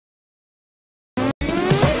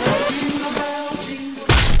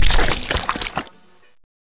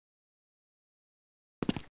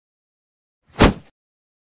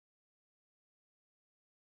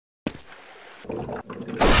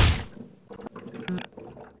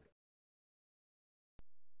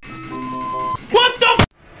What the?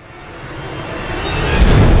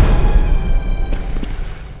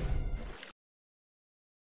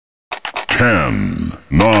 10,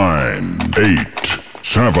 9, 8,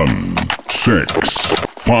 7, 6,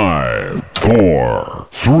 5, 4,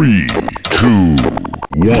 3, 2,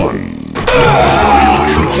 1.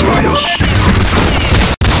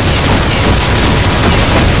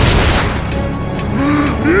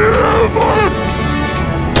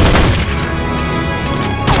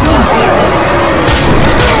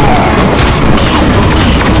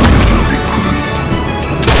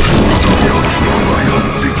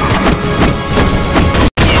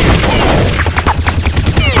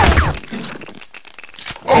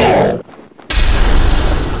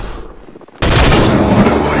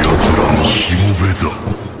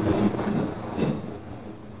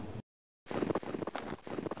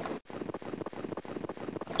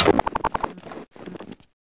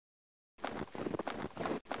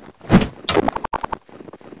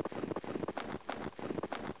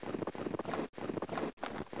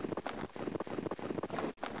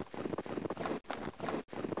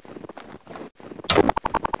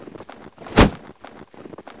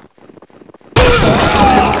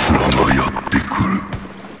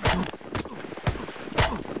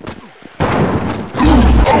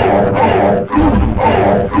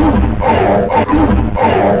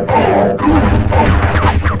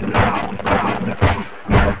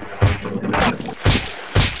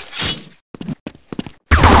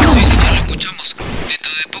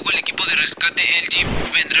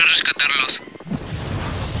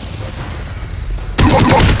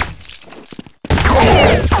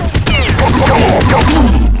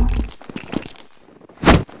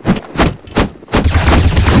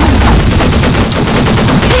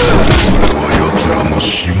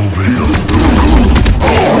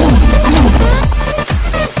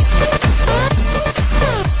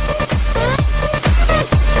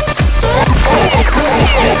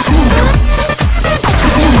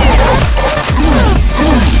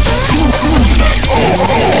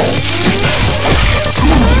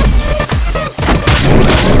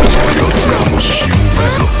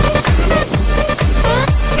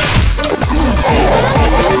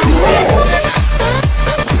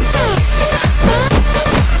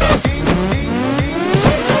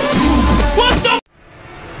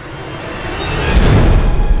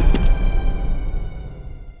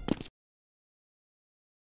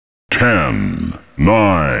 Ten,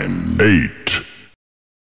 nine, eight.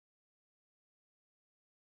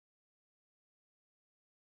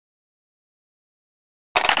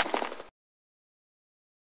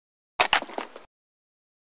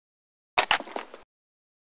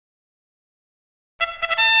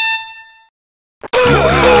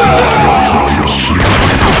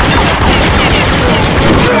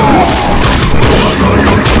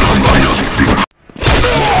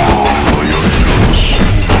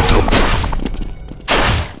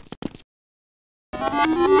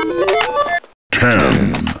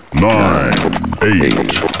 Ten, nine,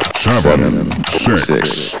 eight, seven,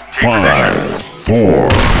 six, 5, 4,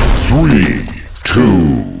 3, 2,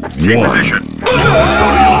 1.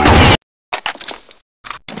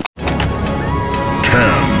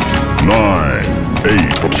 10, 9,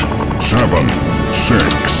 8, 7,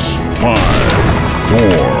 6, 5, 4,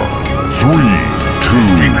 3, 2,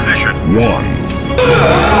 1.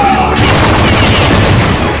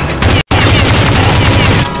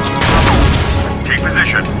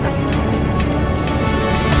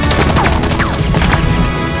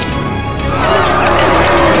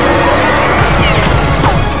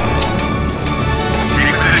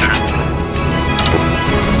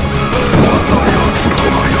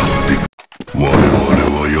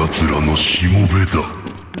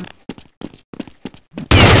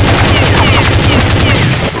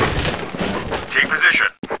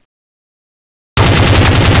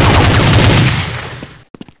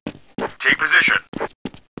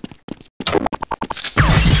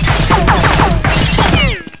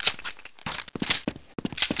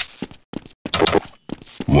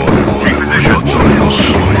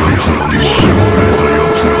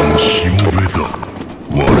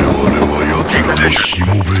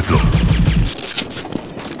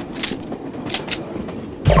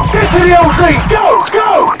 Go!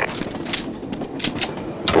 Go!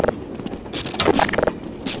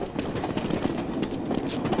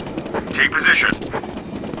 Take position.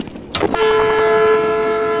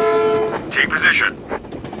 Take position.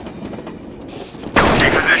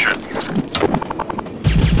 Take position.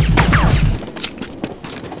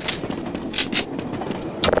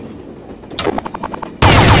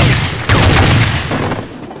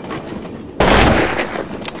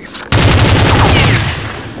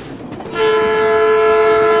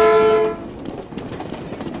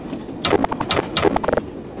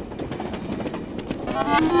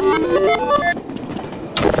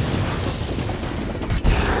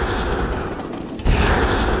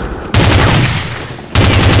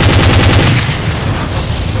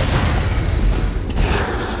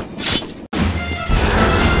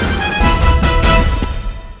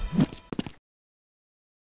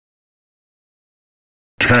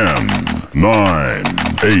 10, 9,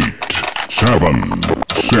 8, 7,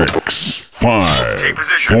 6, 5,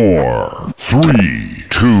 4, 3,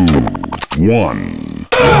 2, 1.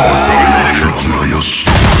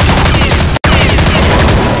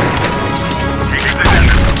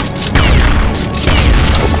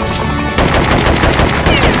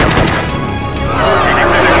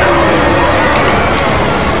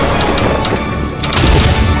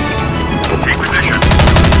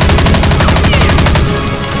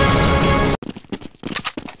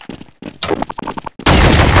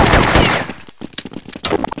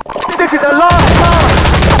 This is a last chance!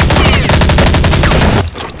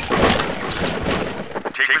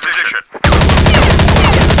 Take position.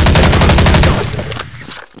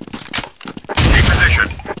 Take position.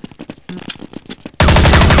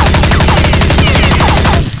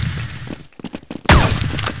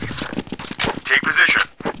 Take position.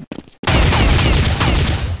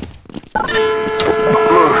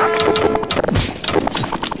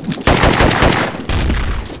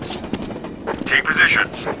 Take position.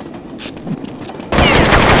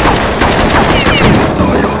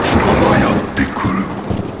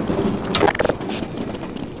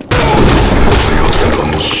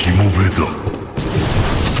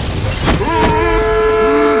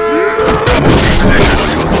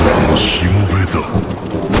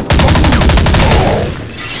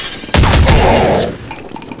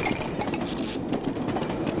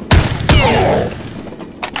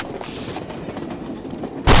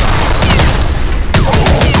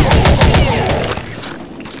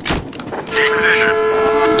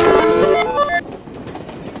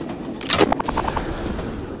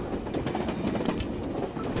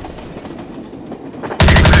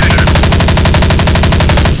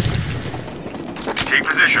 Take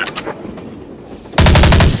position.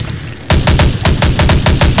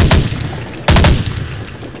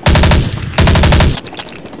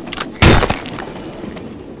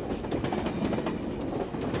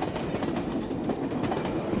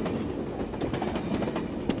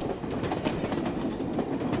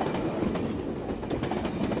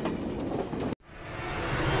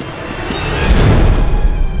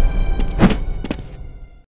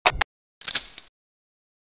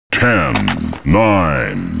 Ten,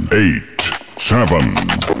 9, 8, 7,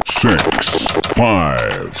 6, 5,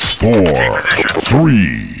 4, 3,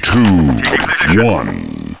 2,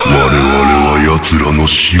 1. 我々は奴らの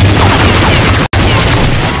しもべだ。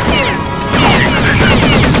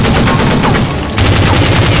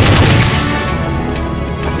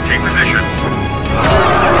 Take position.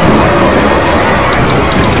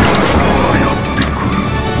 やってくる。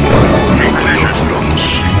我々は奴らの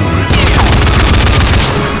しもべだ。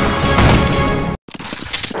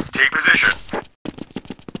 Take position.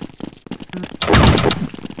 我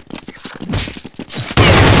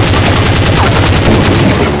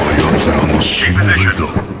々は奴らのしもべだ。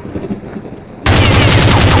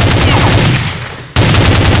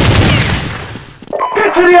 Get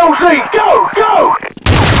to the LZ! Go! Go!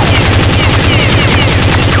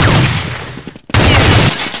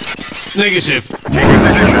 Negative. 我々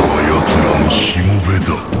は奴らのしもべだ。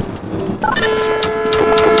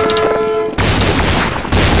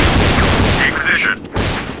 Take position.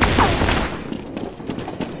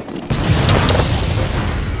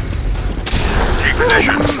 Take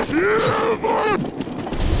position. Take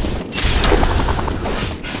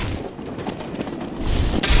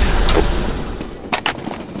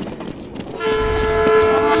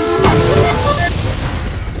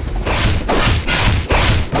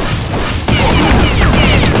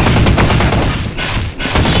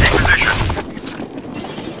position.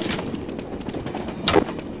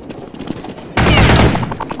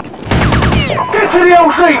 Get to the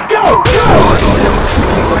LZ! Go! Go!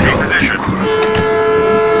 Take position.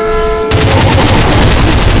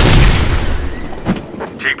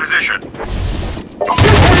 Take position.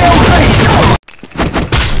 Get to the LZ! Go!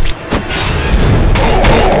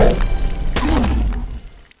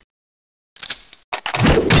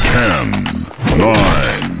 10, 9,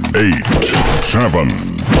 8, 7,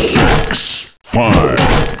 6, 5,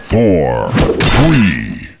 4, 3,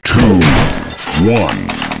 2,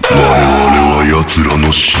 1. 我々は奴ら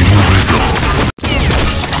のしもべだ。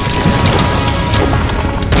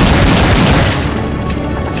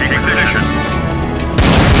 Take position.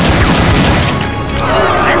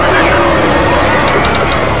 Take position.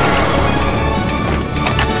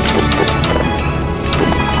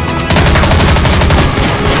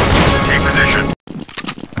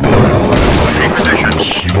 Take position.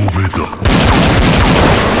 しもべだ。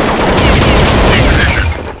 Take position.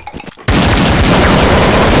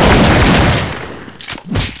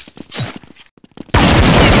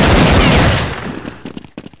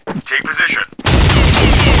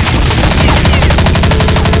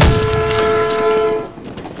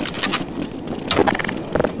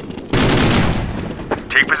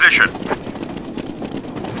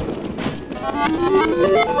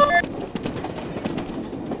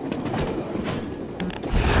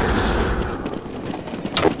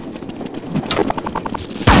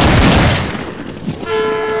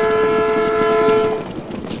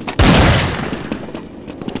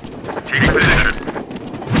 Take position.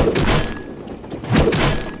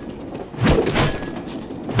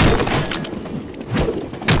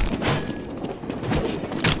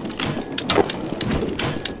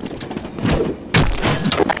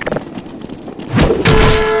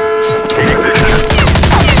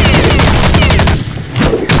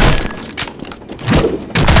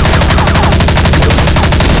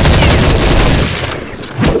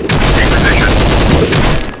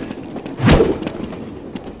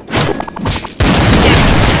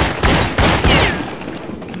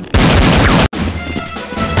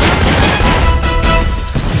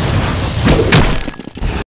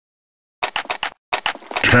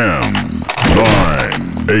 Ten, nine,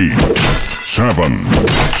 8, 7,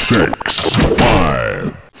 6,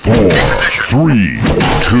 5, 4, 3,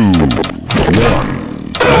 2, 1.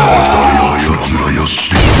 奴らよ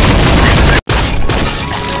し。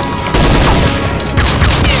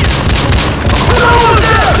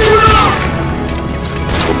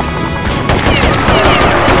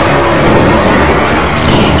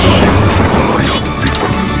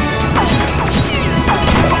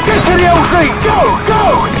Get to the LZ! Go! Go!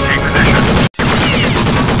 Take position.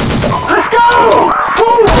 Let's go!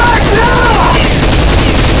 Fall back now!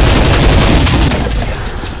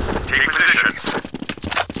 Take position.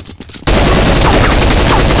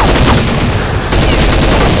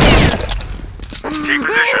 Take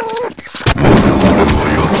position.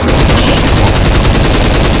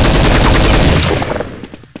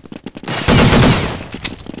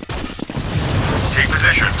 Take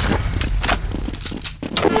position.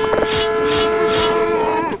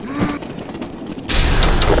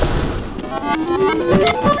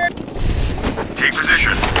 Take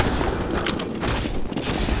position.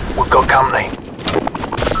 We've got company.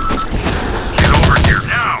 Get over here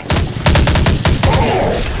now.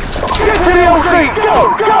 Get to the LZ! Go!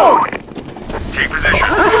 Go! Take position.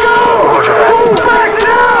 Let's go! Roger that. Fall back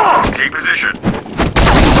now! Take position.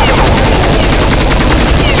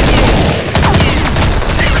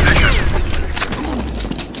 Take position.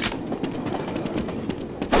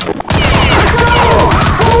 Let's go!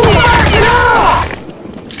 Fall back now!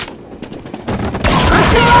 Let's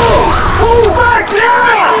go! Fall back now!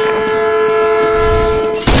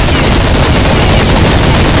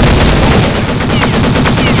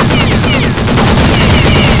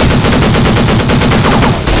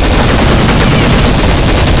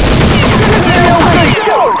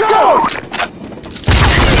 Go! Go!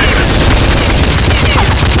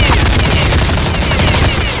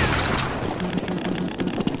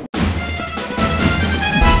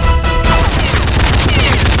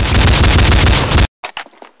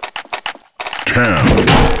 10,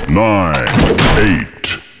 9, 8,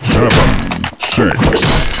 7, 6,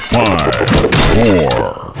 5,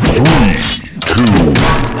 4, 3, 2,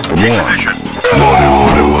 1. 我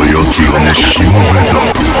々は奴らのしもべだ。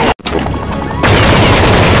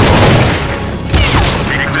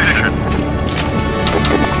Take position.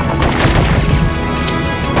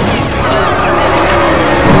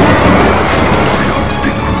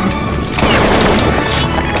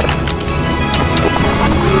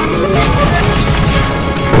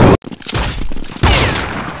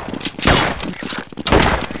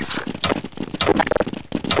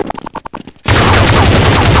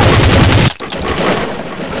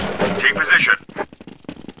 Take position.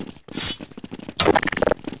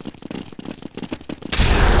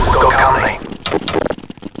 We've got company.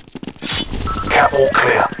 Catwalk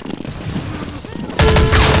clear.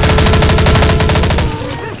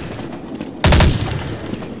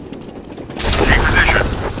 Take position.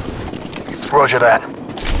 Roger that.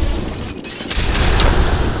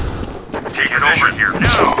 Take it over here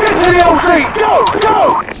now. Get to the LZ! Go! Go!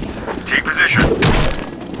 Take position.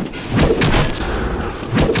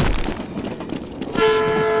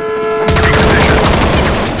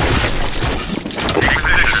 Take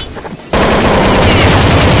position.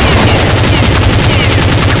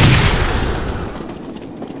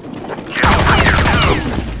 Get over here now.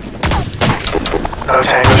 No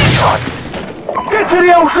tangos in sight. Get to the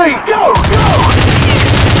LZ! Go! Go!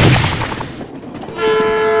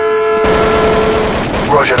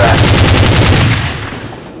 Roger that.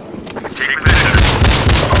 Take position.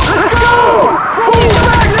 Let's go! Fall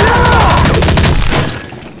back now!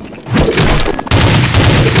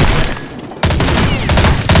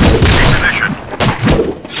 Take position.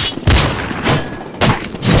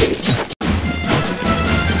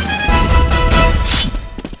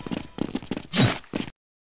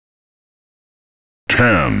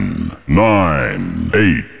 Ten, nine,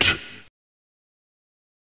 8,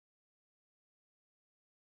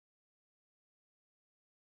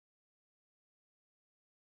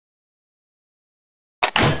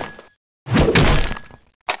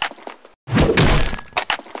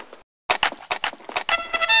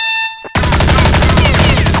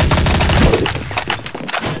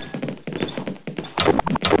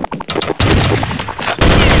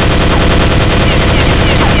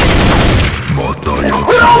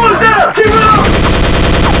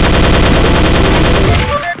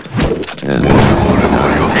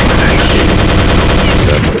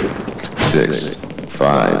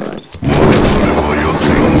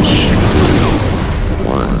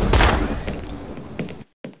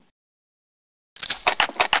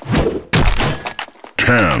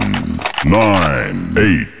 10, 9,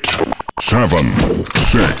 8, 7,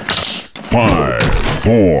 6, 5,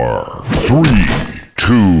 4, 3,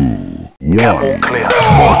 2, 1. All clear.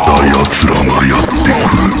 また奴らがやってく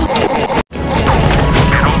る。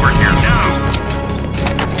 Get over here now.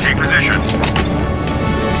 Take position.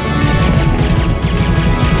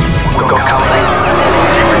 We've got company.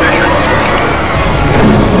 Take position.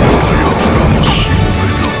 奴らの心配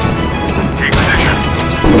だ。 Take position.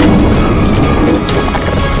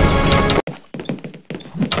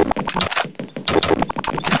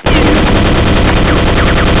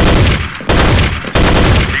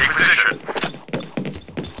 Take position.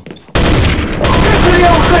 Get to the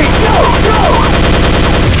LZ! Go! Go!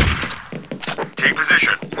 Take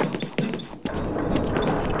position.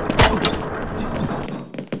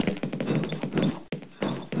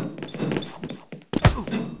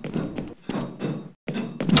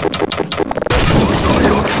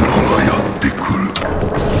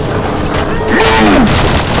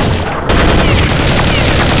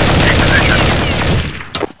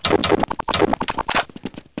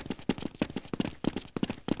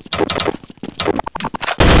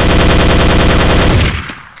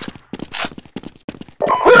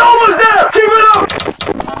 We're almost there! Keep it up!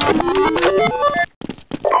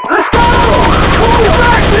 Let's go! Fall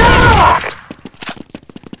back now!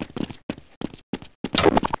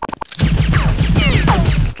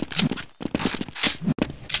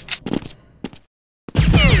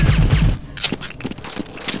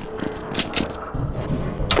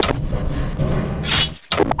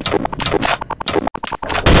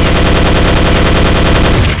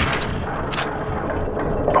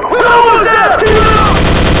 We're almost there! Keep it up!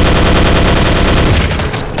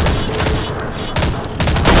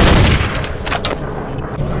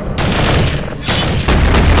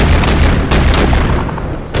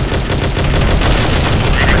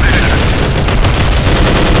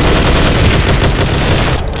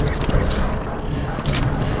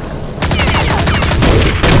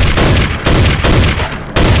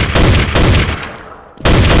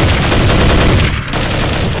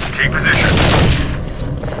 Take position.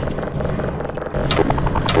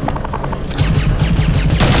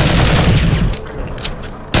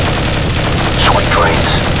 Sweet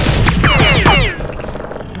dreams.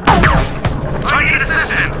 I need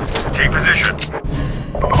assistance. Take position.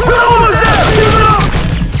 We're almost there! Keep it up!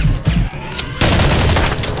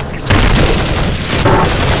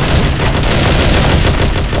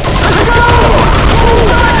 Let's go! Fall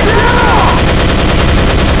back now!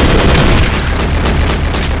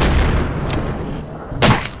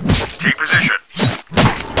 Take position.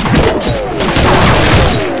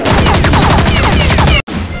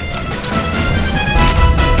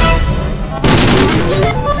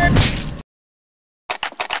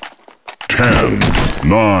 Ten,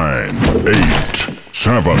 9, 8,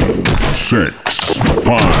 7, 6,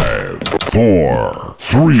 5, 4,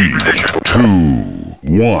 3, 2,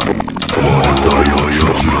 1. また奴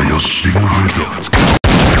らがやってくれた。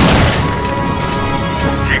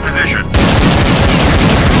 Take position.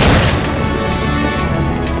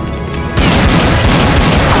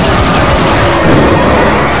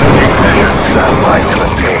 Stand by to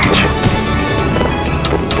engage.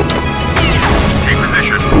 Take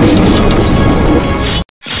position.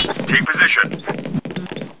 Take position.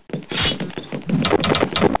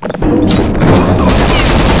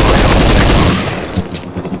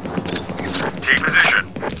 Take position.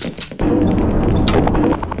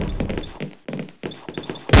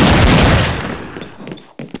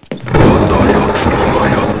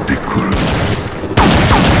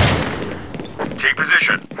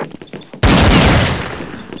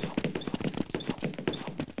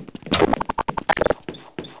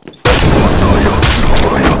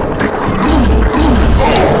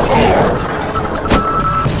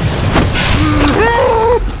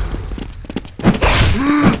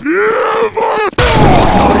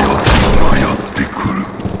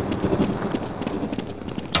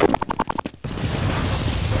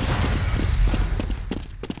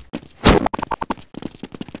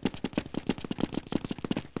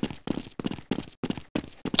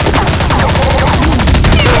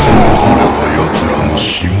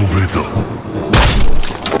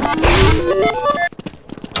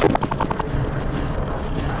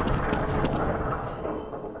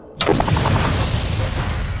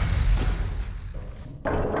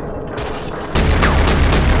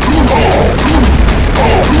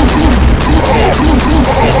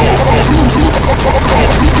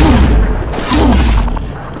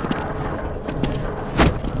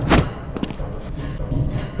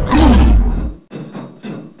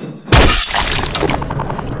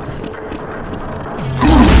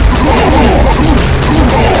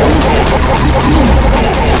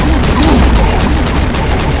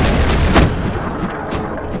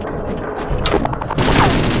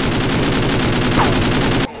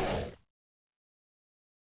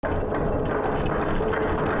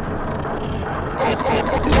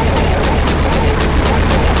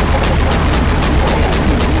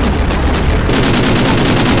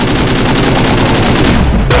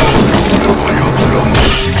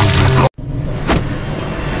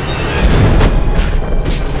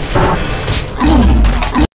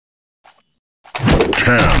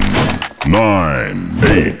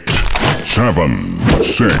 7,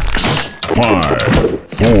 6, 5,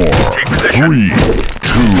 4, 3,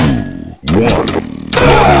 2, 1. 我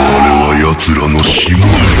は奴らのしもべだ。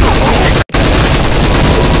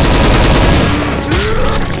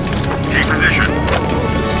Take position.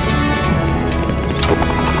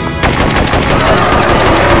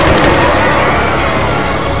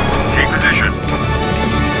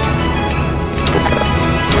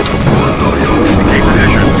 Take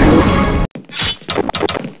position.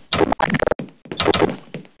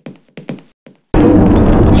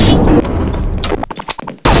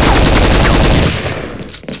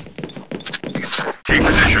 Take position. Take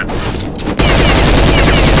position.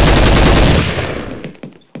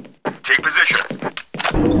 Take position.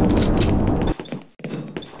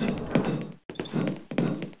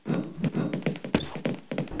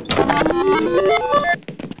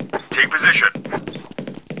 Take position.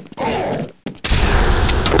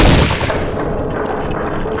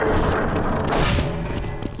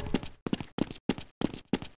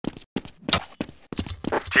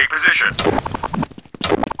 Take position.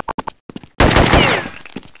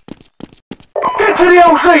 Get to the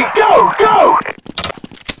LZ! Go! Go!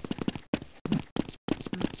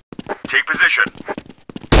 Take position.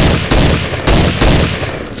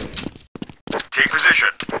 Take position.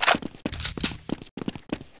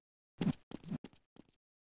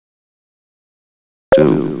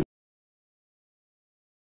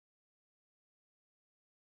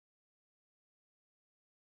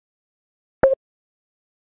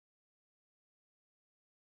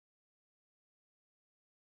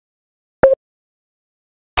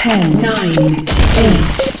 Ten, 9, 8,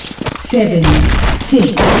 7,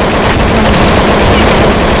 6, 5,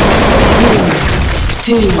 4,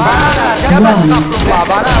 2, 1.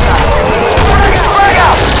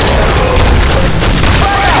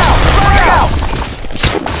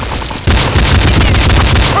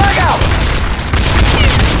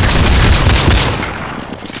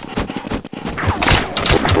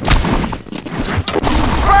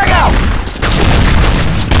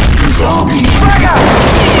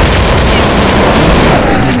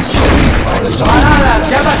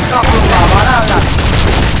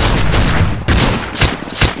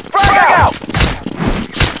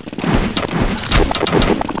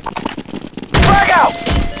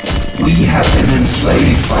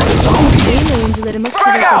 Sayın oyuncularımız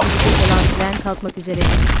sırasıyla olan tren kalkmak üzeredir.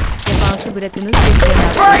 Defansı bırakınız ve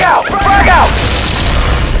tren Frag out! Frag out!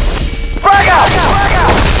 Frag out! Frag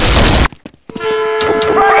out!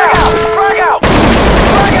 Frag out! Frag out!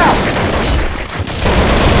 Frag out!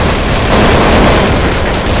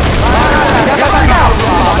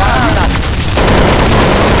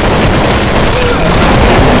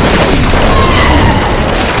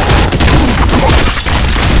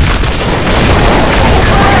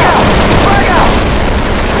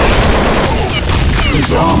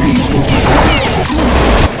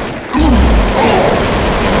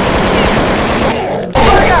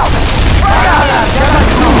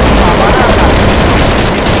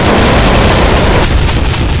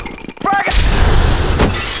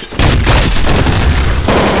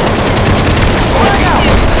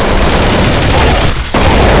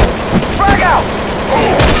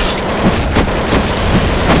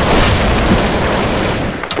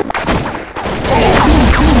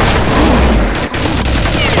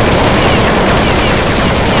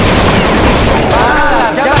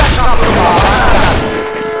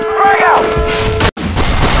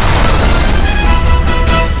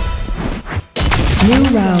 New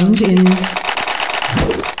round in 10,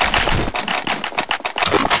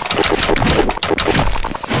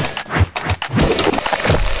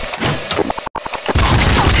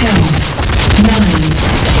 9,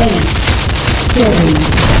 8, 7,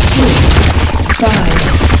 6, 5,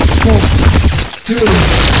 4, 3,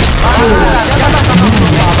 2,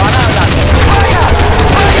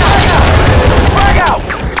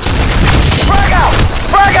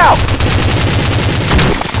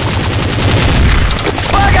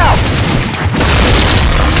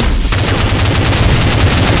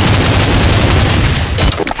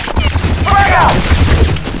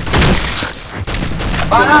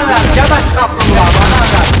 Bananas, jabat kaplumbağa,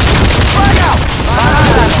 bananas. Frag out!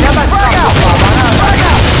 Bananas, jabat kaplumbağa, bananas.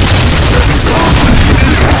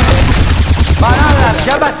 Bananas,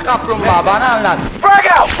 jabat kaplumbağa, bananas. Frag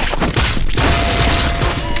out!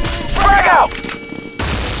 Frag out!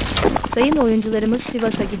 Sayın oyuncularımız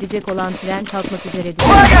Sivas'a gidecek olan tren kalkmak üzeredir.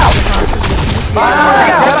 Frag out! Bananas,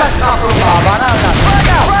 jabat kaplumbağa, bananas. Frag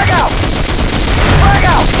out! Frag out! Frag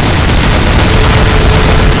out!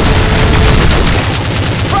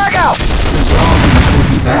 Frag out!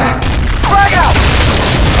 Frag out!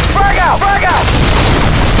 Frag out! Frag out!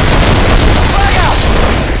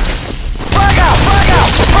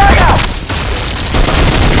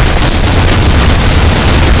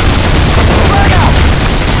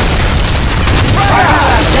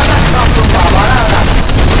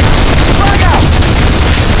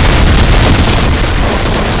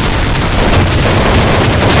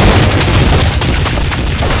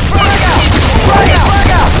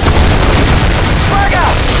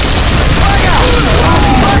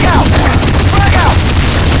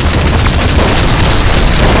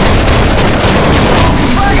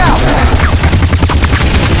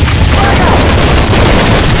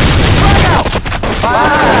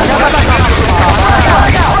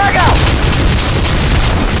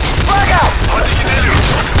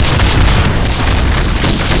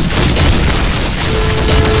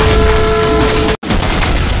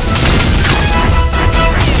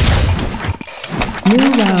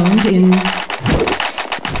 New round in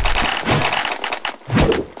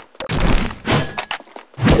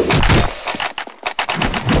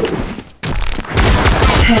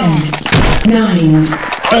 10, 9,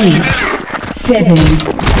 8, 7,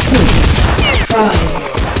 6, 5,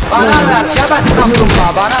 Bana anlat. Cebet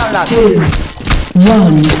kaplumbağa. Bana anlat. 2,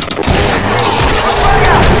 1. Frag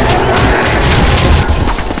out!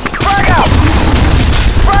 Frag out!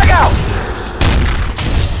 Frag out!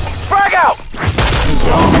 Frag out!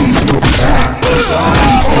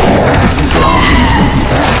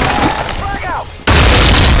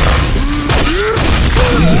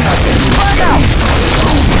 Frag out!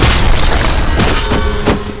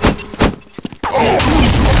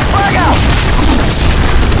 Frag out!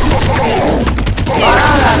 Bana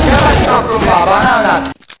anlat. Cebet kaplumbağa. Bana anlat.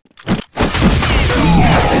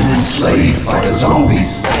 Enslaved by the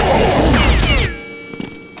zombies.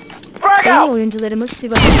 Frag Sayın out! oyuncularımız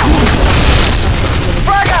Sivas'a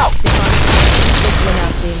Frag out!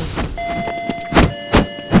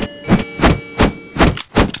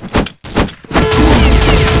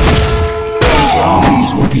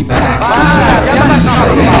 Zombies will be back. Bana anlat. Cebet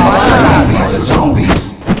kaplumbağa. Bana anlat. Zombies are zombies.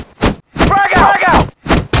 Frag out! Frag out!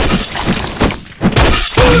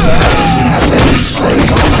 Enslaved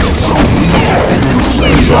slaves are the zombies. We have been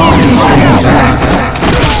enslaved. Zombies will be back.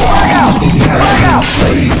 Frag out! We have Frag been out!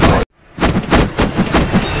 enslaved by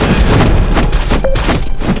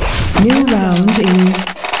New round in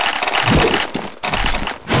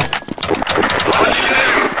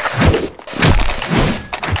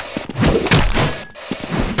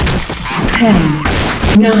 10,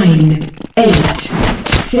 9, 8,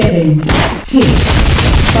 7, 6,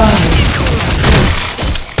 5, 4,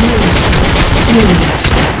 3,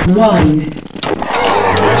 2, 1.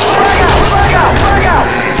 Frag out! Frag out!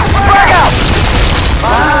 Frag out!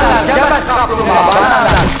 Bana anlat. Cebet kaplumbağa. Bana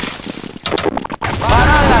anlat.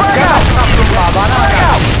 Bana anlat. Cebet kaplumbağa. Bana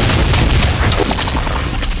anlat.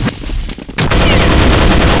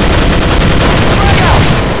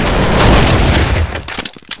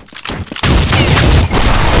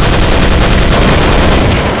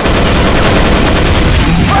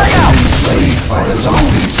 enslaved by the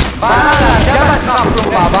zombies. Bana anlat. Cebet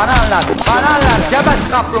kaplumbağa. Bana anlat. Bana anlat. Cebet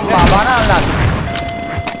kaplumbağa. Bana anlat.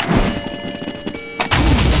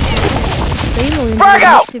 Sayın Frag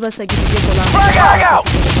oyuncularımız out! Sivas'a gidecek olan Frag out!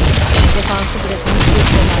 defansı bırakınız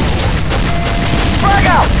geçemez. Frag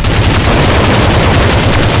out!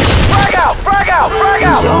 Frag out! Frag out! Frag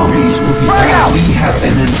out! Zombies will be Frag back. out! We have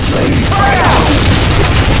been enslaved. Frag out!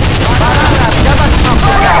 Bana anlat. Cebet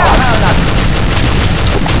kaplumbağa. Bana anlat.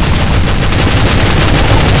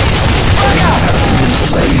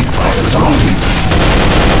 Enslaved by the zombies.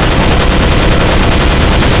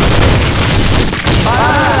 Bana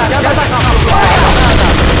anlat. Cebet kaplumbağa. Bana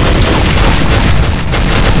anlat.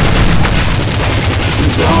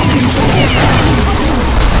 Zombies will be back.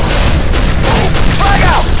 Frag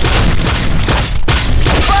out!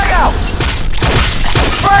 Frag out!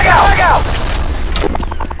 Frag out! Frag out!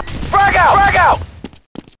 Frag out! Frag out!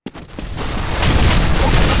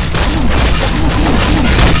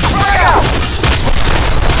 Frag out!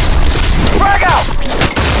 Frag out!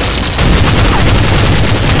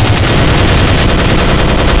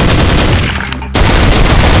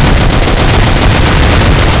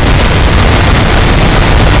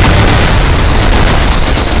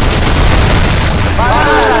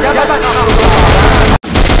 Bana anlat. Cebet kaplumbağa.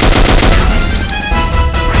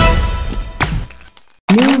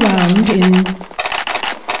 New round in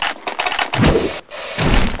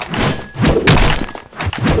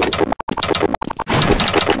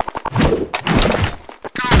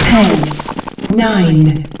 10,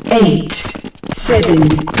 9, 8, 7,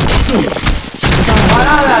 6,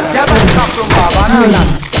 Bana anlat. Cebet kaplumbağa. Bana anlat.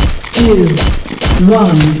 2,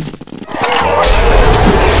 1.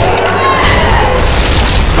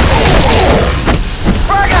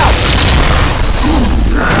 Frag out!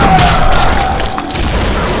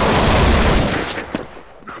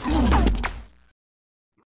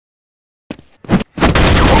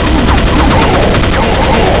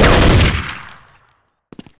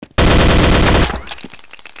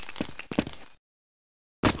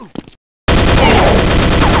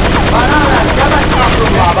 Bana anlat. Cebet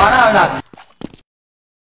kaplumbağa. Bana anlat.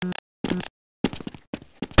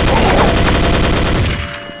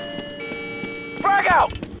 Frag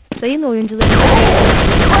out! Sayın oyuncularımız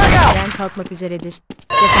Frag out! Sivas'tan kalkmak üzeredir.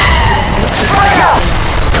 Defansı Frag bırakınız out!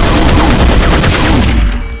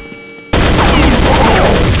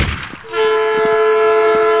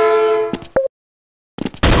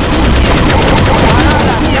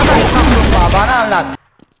 Cebet kaplumbağa. Bana anlat.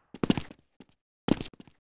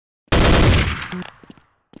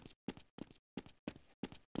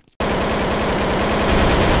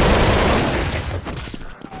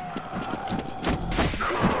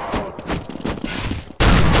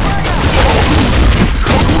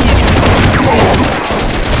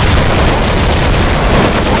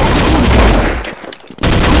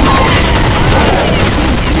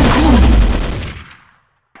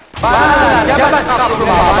 Geber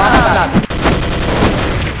kaplumbağa bana lan.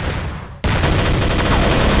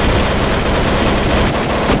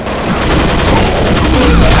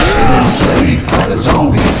 Saved by the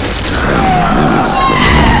zombies.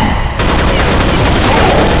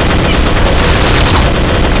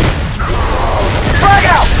 Frag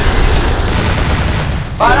out!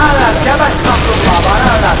 Bana lan geber kaplumbağa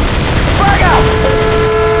bana lan. Frag out!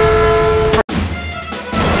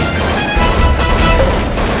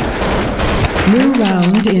 New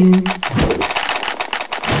round in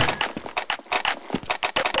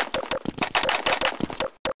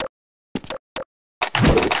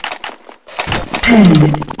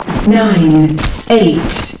 10, 9,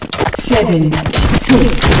 8, 7, 6,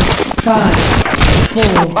 5, 4,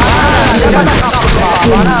 Geber kaplumbağa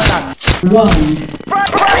bana lan. 1.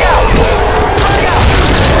 Frag out! Frag out!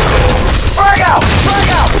 Frag out! Frag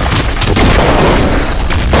out!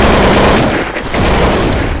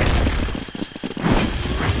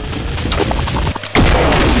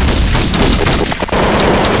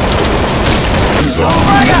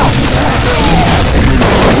 Frag out!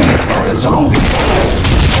 Saved by the zombies.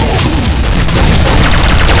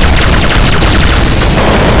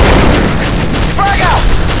 Frag out!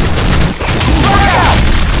 Frag out!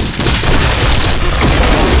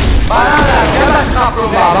 Bana lan geber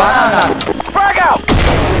kaplumbağa bana lan. Frag out!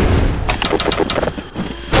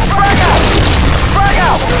 Frag out! Frag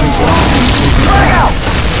out! Frag out!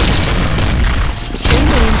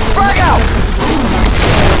 Frag out!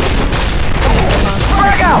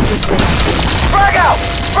 Frag out! Frag out!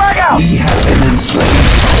 Frag out! We have been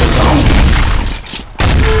enslaved by the zombies.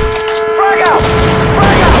 Frag out!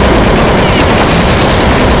 Frag out!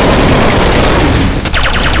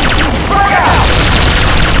 Frag out!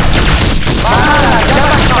 Bana lan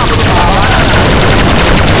geber kaplumbağa bana lan.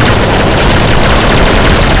 Frag out!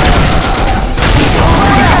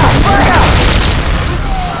 Frag out!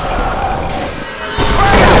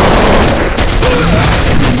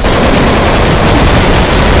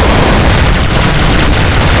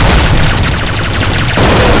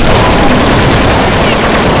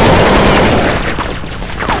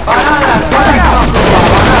 Bana lan geber kaplumbağa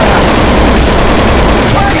bana lan.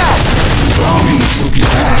 Frag out! Zombies will be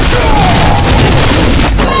back.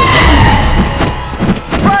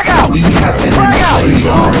 Frag out! We have been enslaved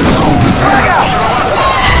by the zombies. Frag out!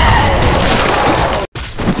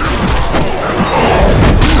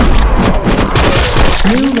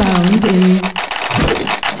 New round in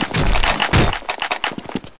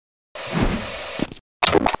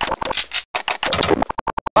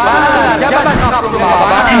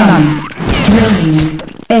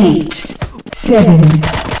 8, 7,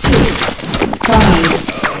 6, 5,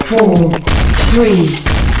 4, 3,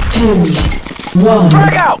 2, 1.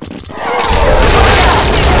 Frag out!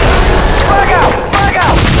 Frag out! Frag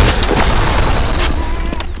out!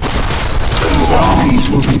 Zombies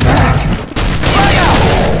will be back. Frag out!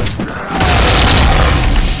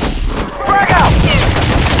 Frag out!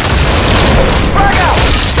 Frag out!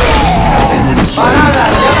 Been enslaved.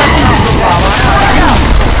 Frag out!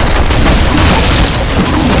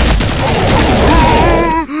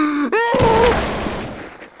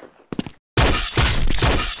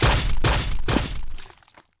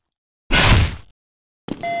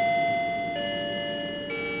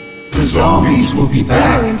 The zombies will be Yeni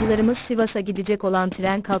back. oyuncularımız Sivas'a gidecek olan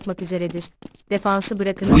tren kalkmak üzeredir. Defansı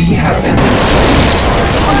bırakınız. We have been enslaved.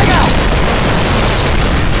 Frag out!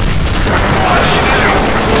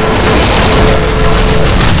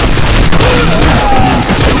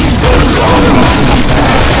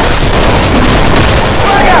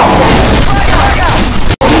 Frag out! Frag out!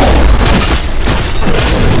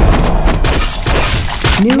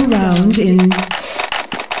 New round in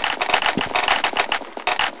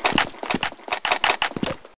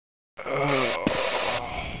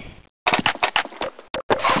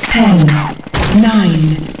 10,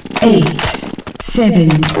 9, 8, 7,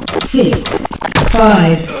 6,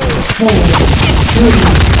 5, 4, 3,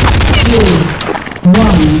 2, 1.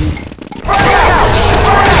 Frag out!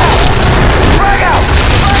 Frag out!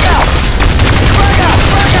 Frag out! Frag out!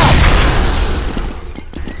 Frag out!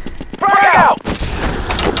 Frag out!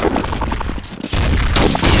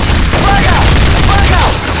 Frag out! Frag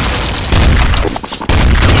out!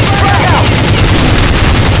 Frag out!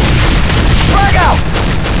 Frag out!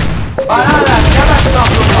 Bana lan geber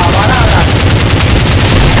kaplumbağa bana lan.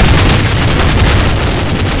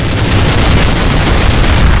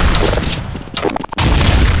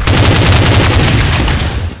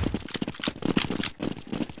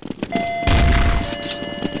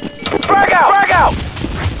 Frag out! Frag out!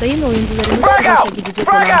 Sayın oyuncularımız Frag Sivas'a out! gidecek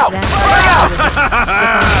Frag olan out! tren Frag out! kalkmak üzeredir.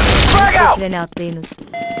 Frag Defansı out! trene atlayınız.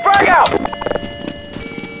 Frag out!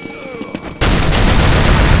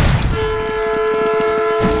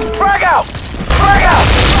 Frag out! Frag out!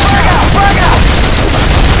 Frag out! Frag out!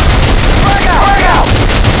 Frag out! Frag out!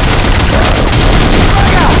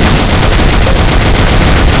 Frag out!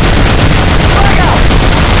 Frag out!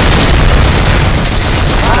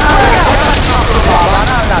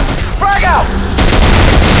 Frag out! Frag out!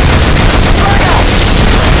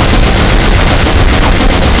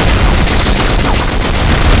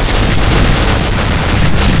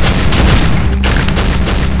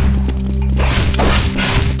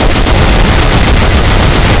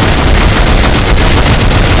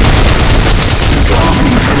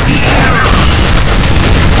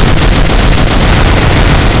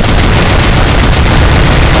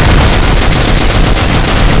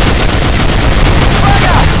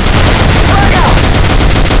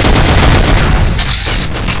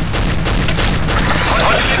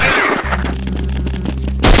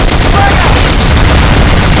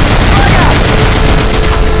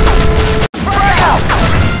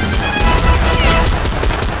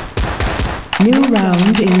 New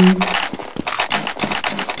round in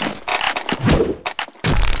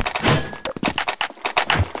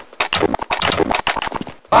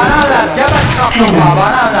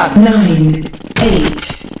 9, 8,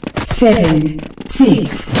 7,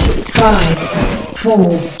 6, 5,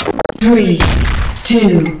 4, 3,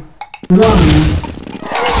 2, 1.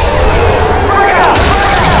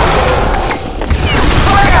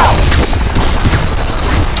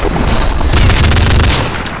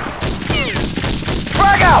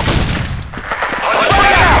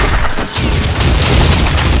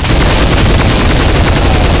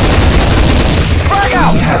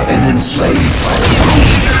 Enslaved by the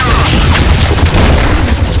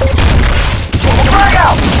Frag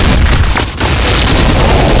out!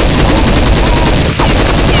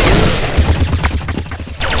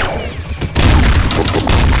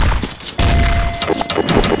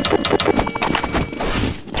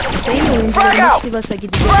 Sayın oyuncularımız Sivas'a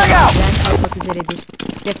gidecek olan tren kalkmak üzeredir.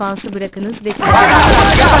 Defansı bırakınız ve Frag out!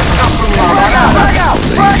 Frag out! Frag out!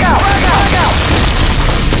 Frag out!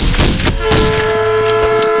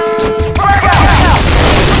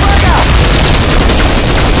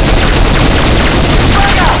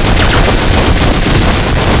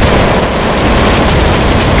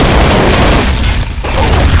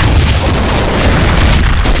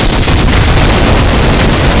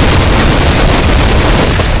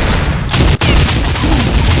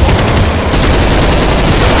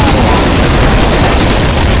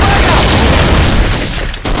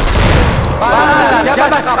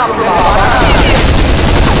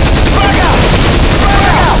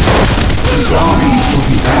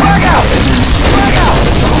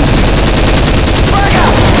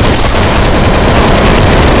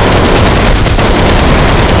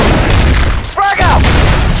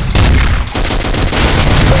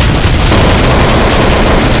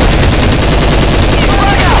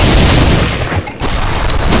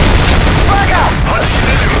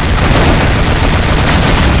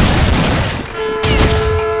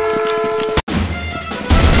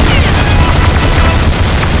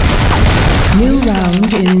 New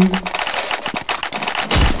round in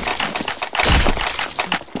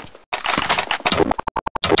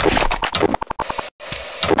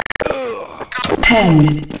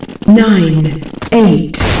 10, 9,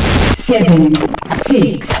 8, 7,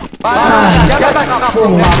 6, 5,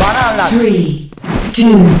 4, 3,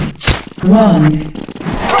 2, 1.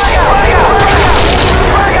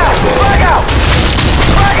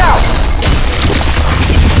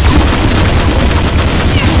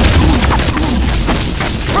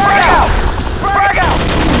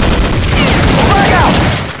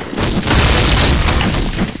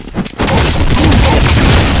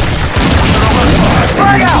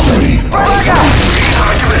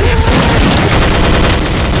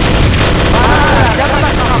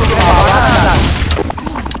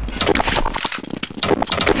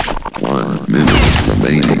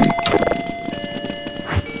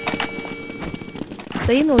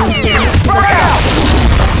 Sayın oyuncularımız Sivas'a gidecek olan tren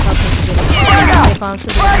kalkmak üzeredir. Defansı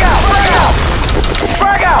bırakınız. Frag out! Frag out!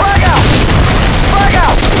 Frag out! Frag out!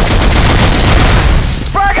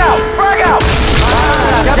 Frag out! Frag out! Frag out! Frag out!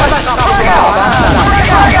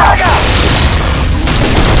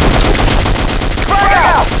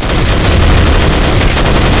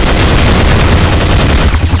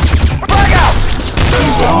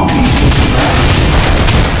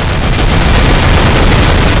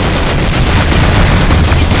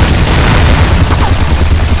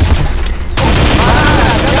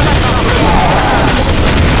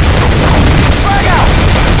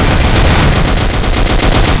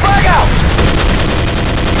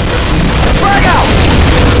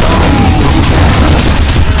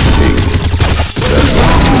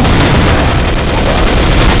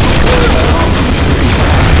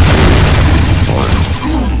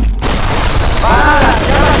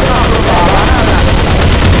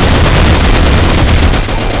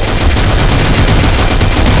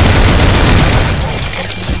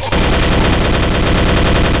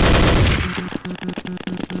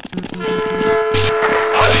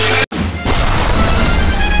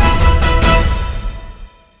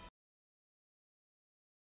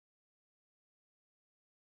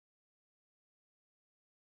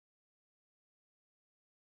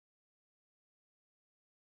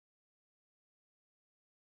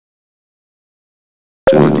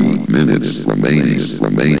 minutes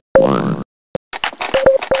remain. One.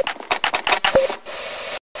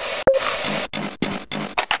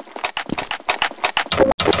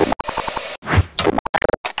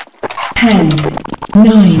 10,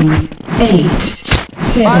 9, 8,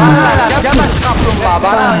 7, Bananan, jangan kaplum pa,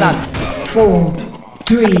 bananan. 4,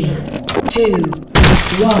 3, 2,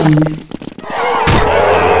 1.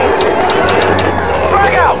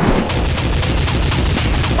 Frag out!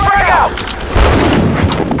 Frag out!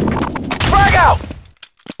 Frag out!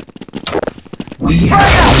 We Frag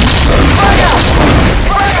have out! Frag out!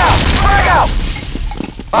 Frag out! Frag out!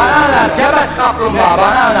 Bananan, jangan kaplum pa,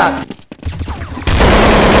 bananan.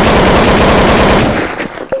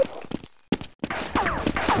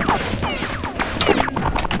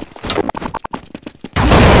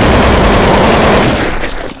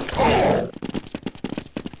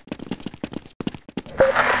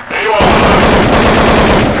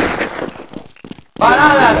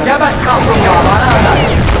 Bananan, jangan kaplum pa, bananan.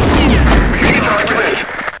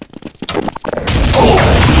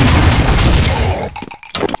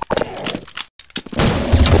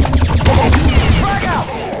 Frag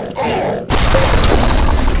out!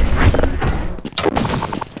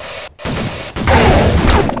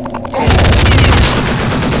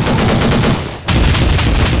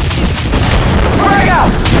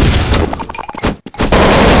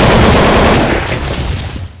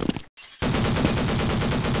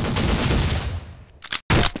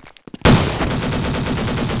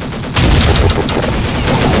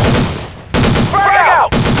 Frag out!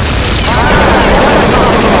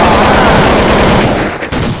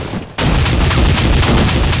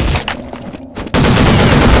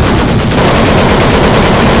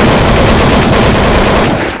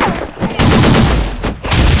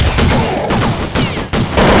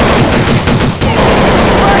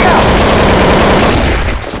 Frag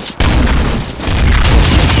out!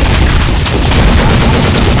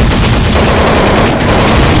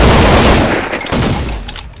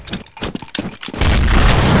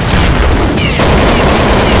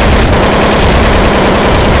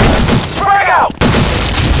 Frag out!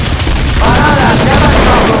 Bananan, jangan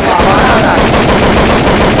kaplum pa, bananan.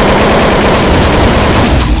 Frag out!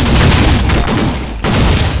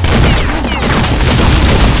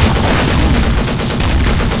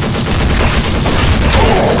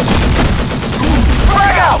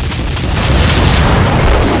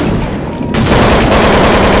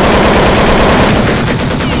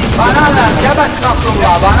 Bananan, jangan kaplum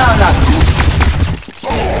pa, bananan.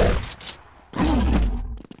 Frag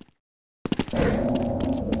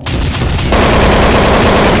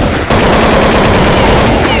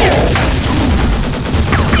out! Frag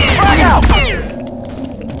out!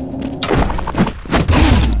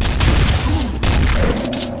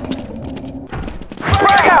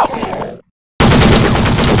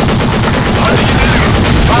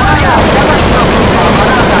 Bananan, jangan kaplum pa,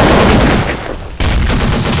 bananan.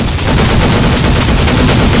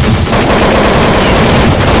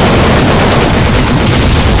 Frag out!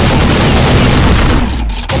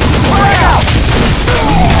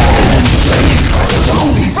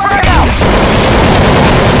 Frag out!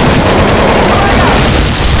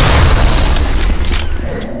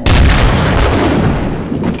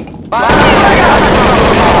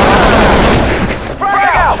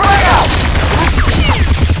 Frag out! Frag out!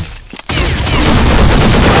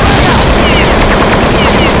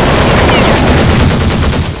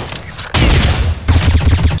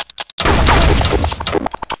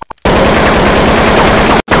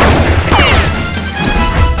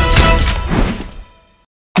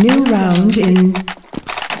 New round in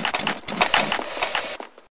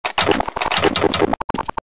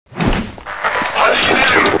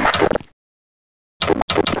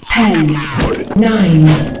 10, 9,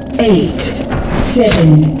 8,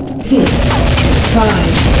 7, 6, 5,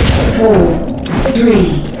 4,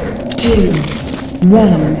 3, 2,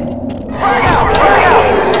 1. Frag out! Frag out!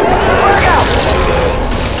 Frag out!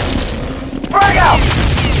 Frag out!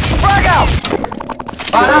 Frag out!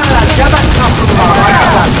 Bananan, jangan kaplum pa,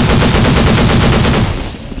 bananan.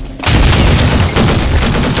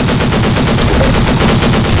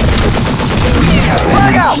 we have been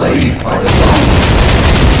enslaved by the zombies.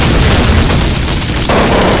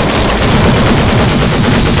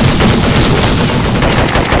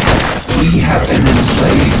 We have been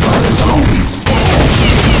enslaved by the zombies.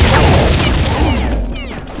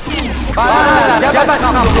 Bananan, jangan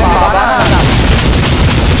kaplum pa, bananan.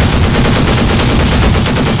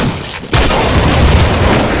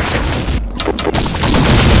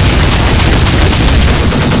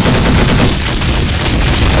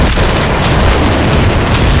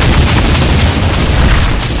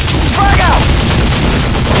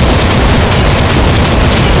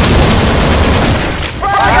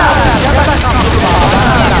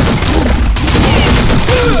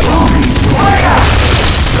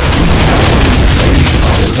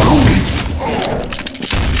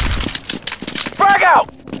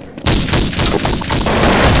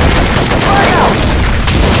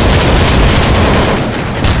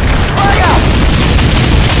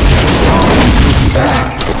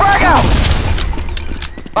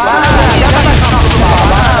 Banana, jangan kabur Pak.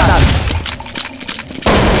 Banana.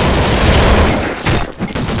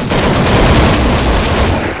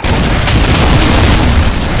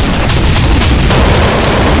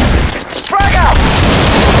 Frag out!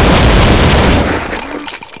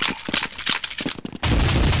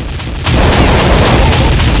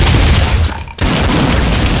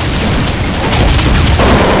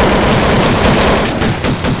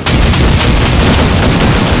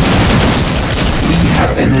 We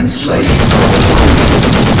have been enslaved.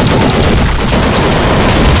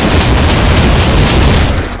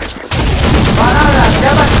 Banana,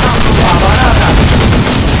 jangan kabur Pak. Banana.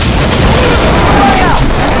 Frag out!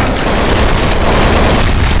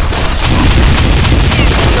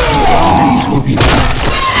 Zombies will be back.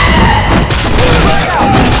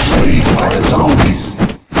 Enslaved by the zombies.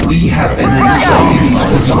 We have been enslaved by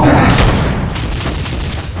the zombies.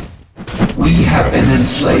 We have been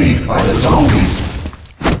enslaved by the zombies.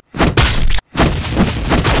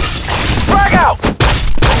 Frag out!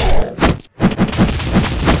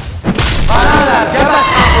 Banana, jangan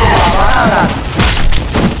kabur Pak. Banana.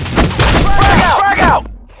 Frag out! Frag out!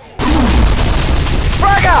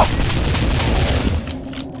 Frag out!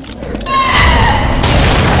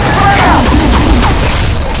 Frag out!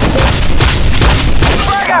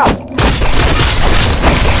 Frag out!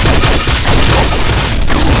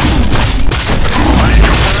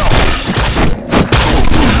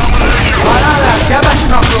 Banana, jangan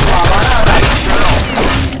kabur Pak. Banana.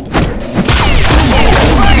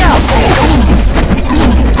 Frag out!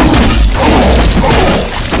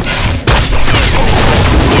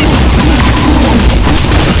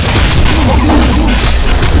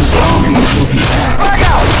 The zombies will be back. Frag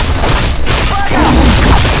out! Frag out!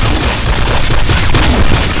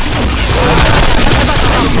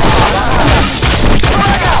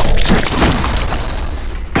 Frag out!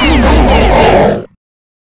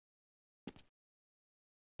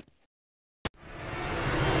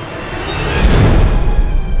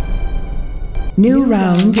 New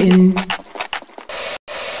round in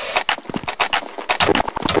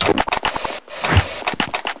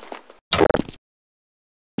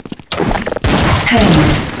 10,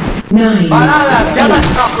 9, Banana, jangan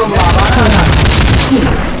kabur Pak. Banana.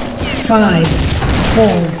 6, 5, 4,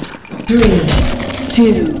 3,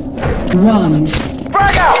 2, 1.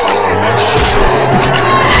 Frag out!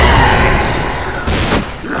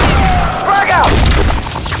 Frag out!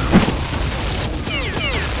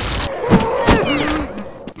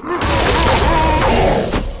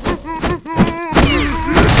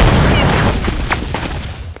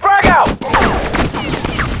 Frag out!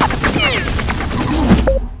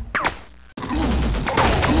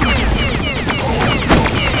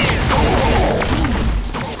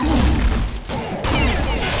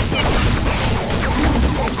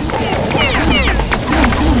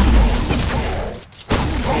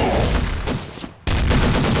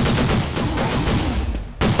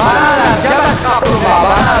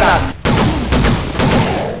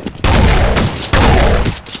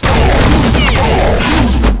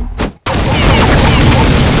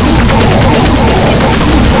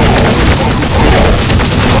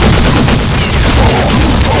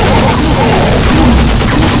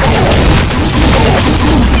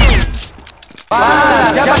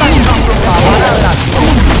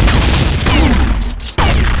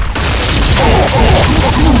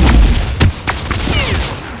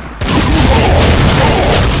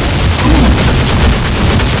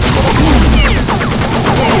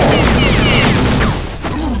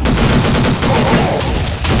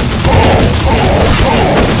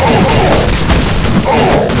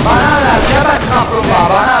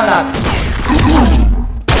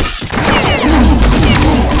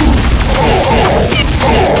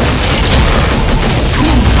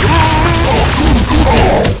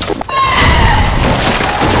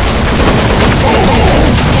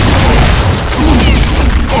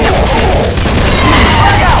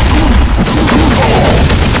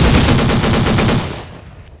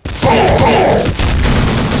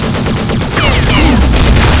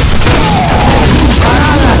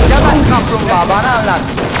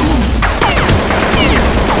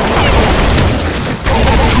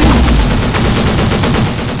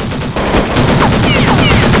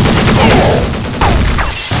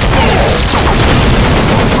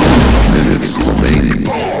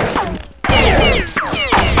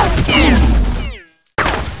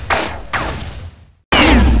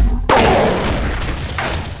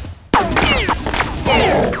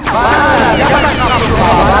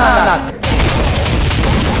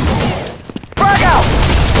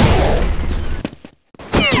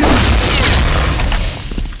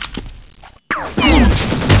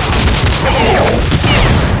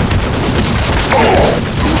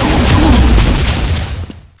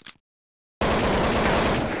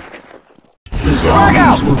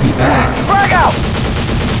 Zombies will be back. Frag out!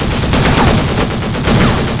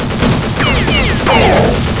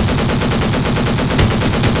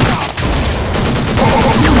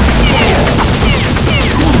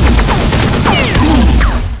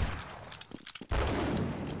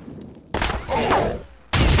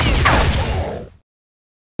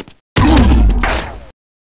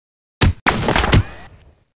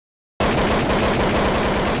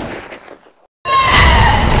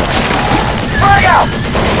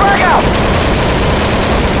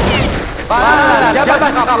 Banana,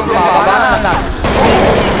 jangan kabur banana.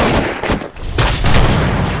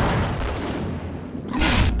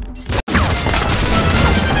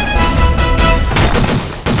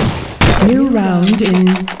 New round in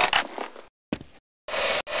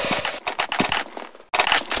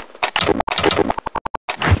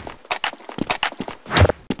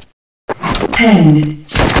 10,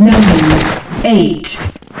 9, 8,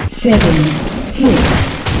 7, 6,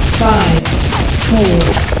 5, 4,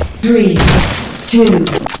 3, 2,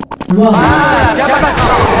 1. Jangan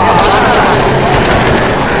kabur banana.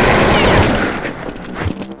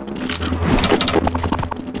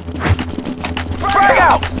 Frag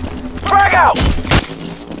out! Frag out!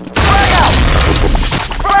 Frag out!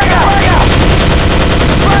 Frag out!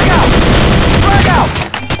 Frag out! Frag out!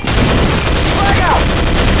 Frag out!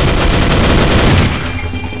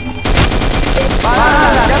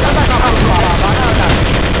 Banana, jangan kabur banana.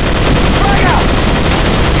 Frag out!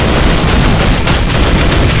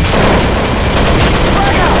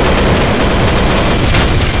 Frag out! Frag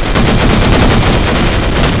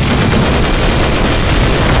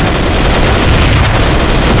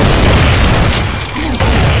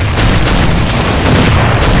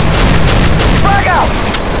out!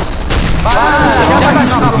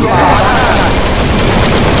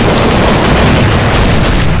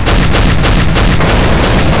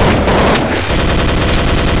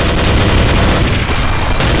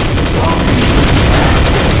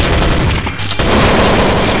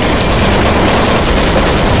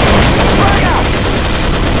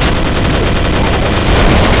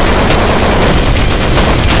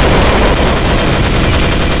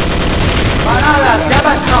 Banana,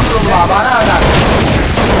 jangan kabur banana. Frag out! Banana, jangan kabur banana.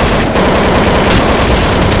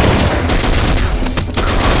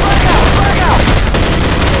 Frag out!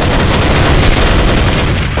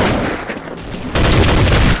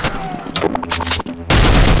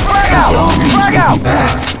 Frag out! Zombies Frag will out! be back.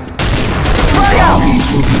 Frag out! Zombies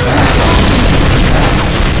will be back.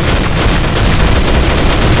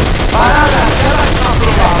 Banana, jangan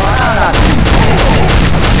kabur banana.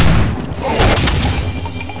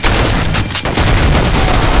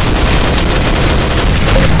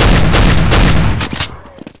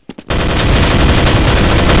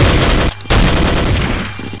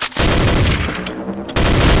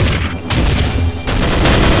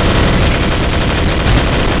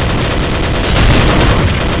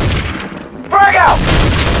 Frag out!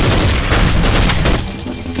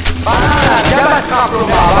 Banana, jangan kabur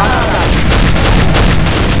banana.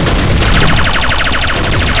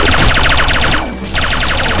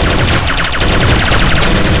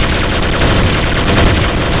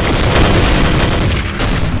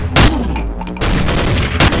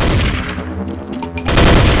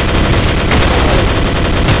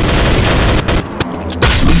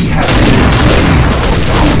 We have been enslaved.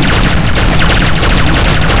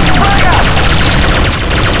 Frag out!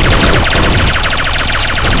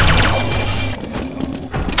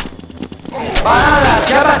 Banana,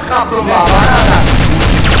 jangan kabur banana.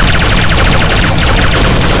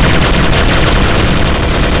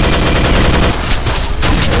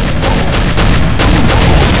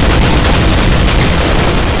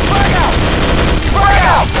 Frag out! Frag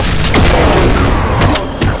out!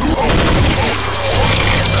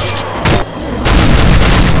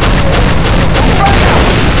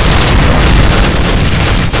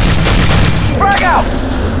 Frag out!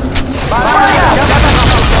 Banana, jangan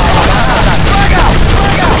kabur banana. Frag out!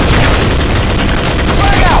 Frag out!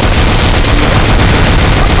 Frag out!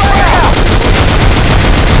 Frag out!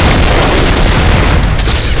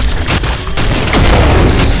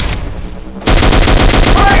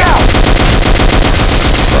 Frag out!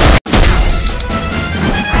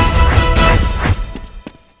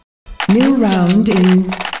 New round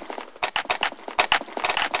in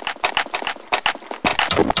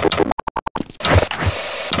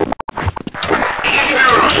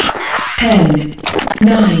 10,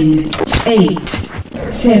 9, 8,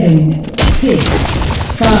 7, 6,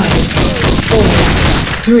 5, 4,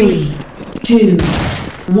 3, 2,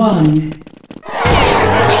 1.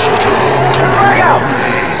 Frag out!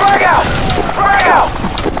 Frag out! Frag out!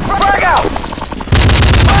 Frag out!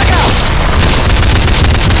 Frag out!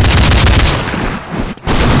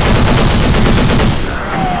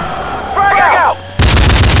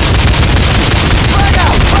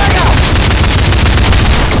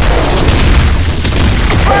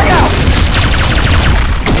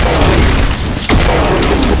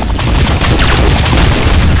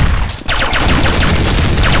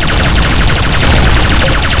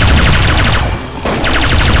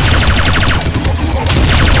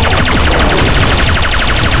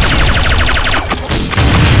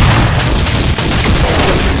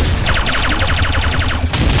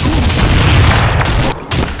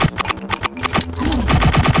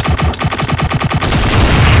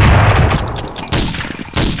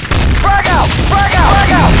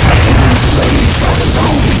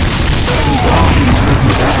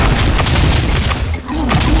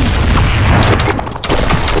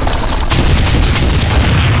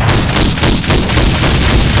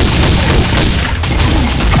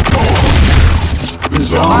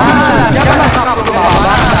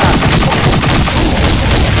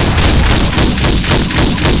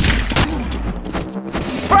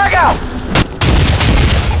 out!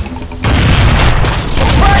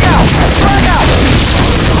 Frag out! Frag out!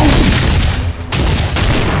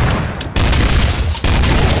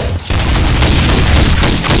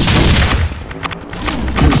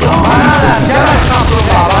 Banana, jangan kabur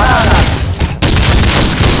Pak, banana.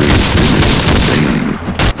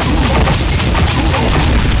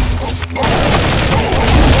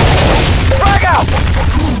 Frag out!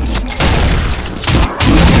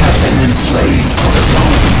 And enslaved by the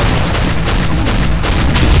zombies.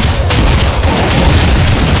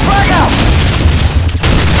 Frag out!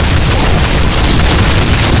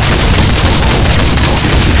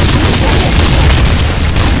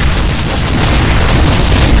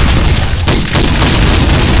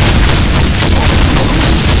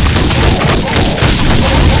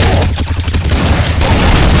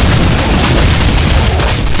 And enslaved Frag out!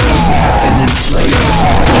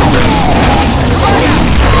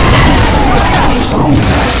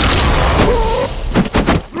 and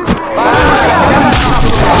enslaved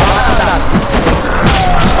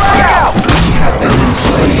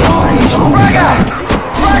zombies will be Frag out! back.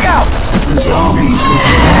 Frag out! The zombies will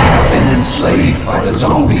be back and enslaved by the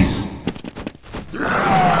zombies.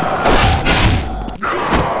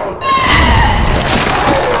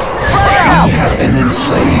 Frag out! We have been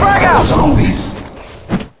enslaved by the zombies.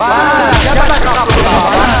 Banana, jangan kabur Pak,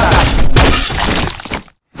 banana.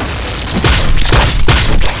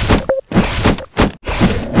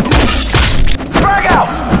 Frag out!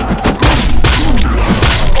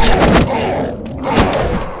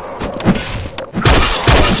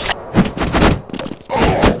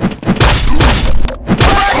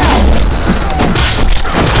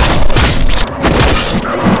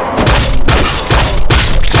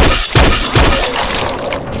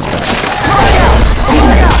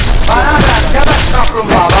 Banana, jangan kabur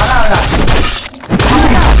Pak, banana.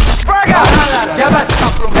 Frag out! Banana, jangan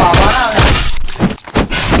kabur Pak, banana.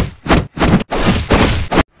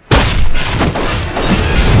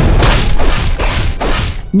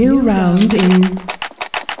 New round in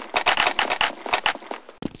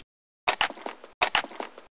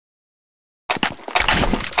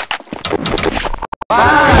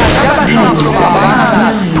Banana, jangan kabur Pak,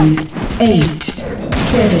 banana. 9, 8,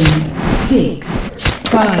 7, 6,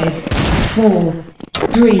 5, 4,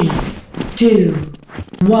 3, 2,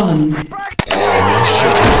 1.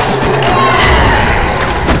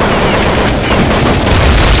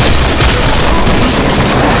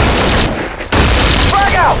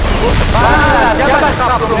 Frag out! Banana, jangan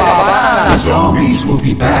kabur Pak, banana. The zombies will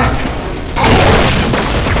be back.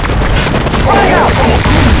 Frag out!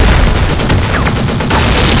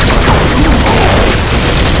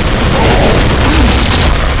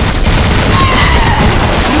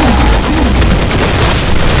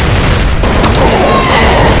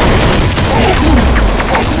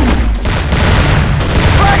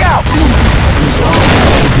 Frag out!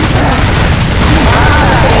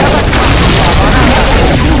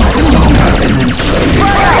 And enslaved.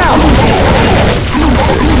 Frag out!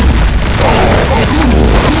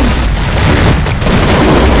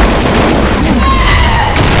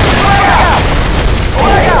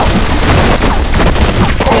 Frag out!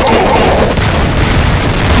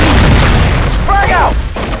 Frag out!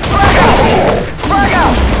 Frag out! Frag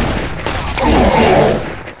out!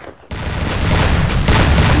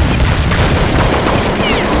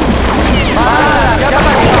 Banana, jangan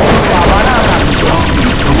kabur Pak, banana. Frag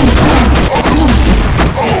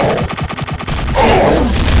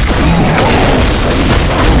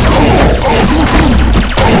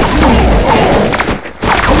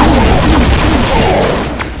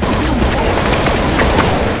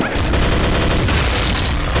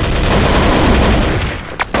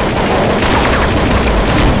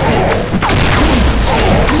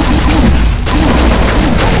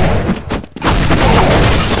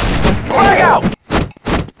out!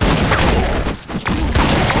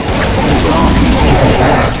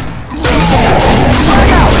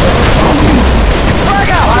 Frag out! Frag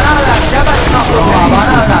out! Banana, jangan kabur Pak,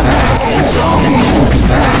 banana. The zombies will be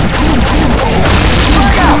back.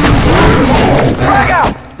 Frag out! Frag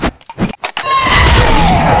out!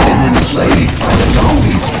 Have been enslaved by the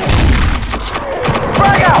zombies.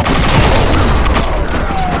 Frag out!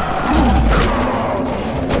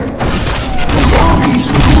 The zombies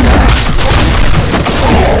will be back.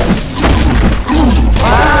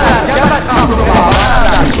 Banana, jangan kabur Pak,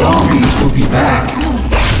 banana. The zombies will be back.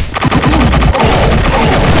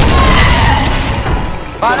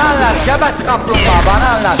 Banana, jangan kabur Pak,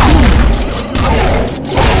 banana.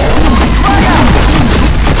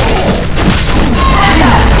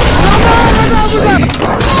 Enslaved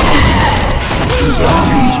by the zombies. The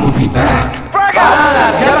zombies will be back. Frag out! Banana,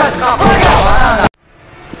 jangan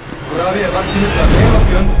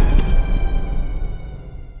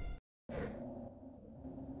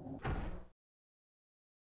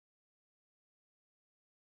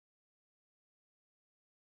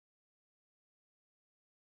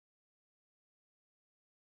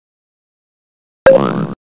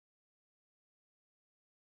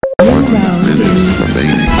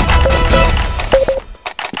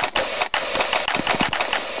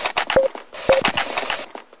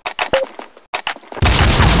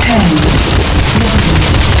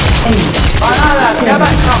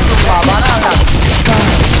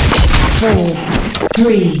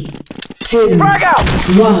 2, Frag out!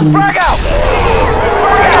 1. Frag out!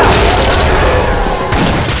 Frag out!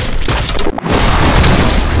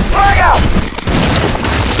 Frag out!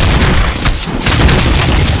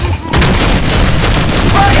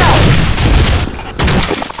 Frag out!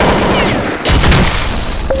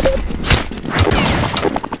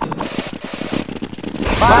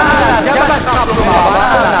 Banana, jabat kaplumbağa,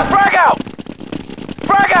 banana. Frag out!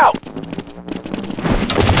 Frag out!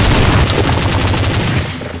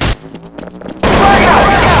 Frag out!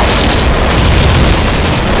 Frag out!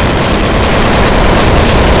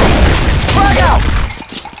 Frag out!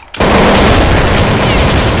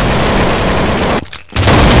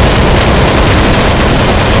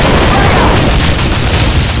 Frag out!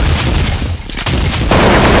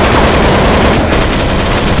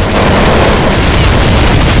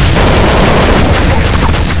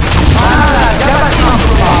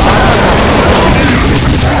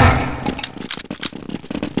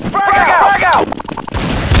 Frag out!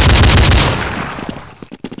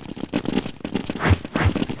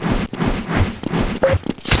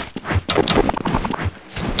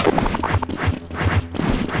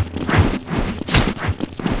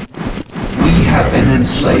 We have been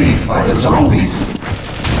enslaved by the zombies.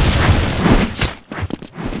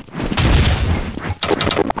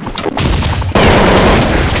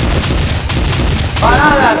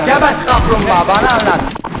 Banana, jabat kaplumbağa, banana.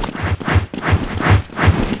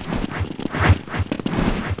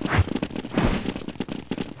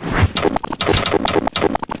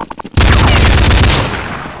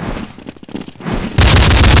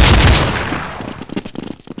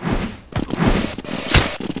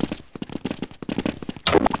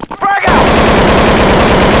 Frag out!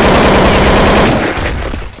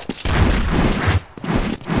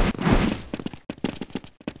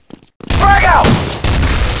 Frag out!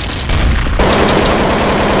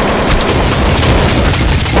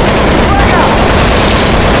 Frag out! Frag out!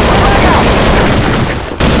 Frag out!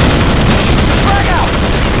 Frag out! Banana, jabat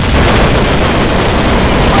kaplumbağa,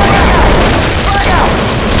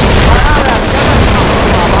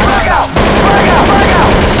 Frag banana. out! Frag out!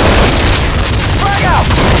 Frag out! Frag out!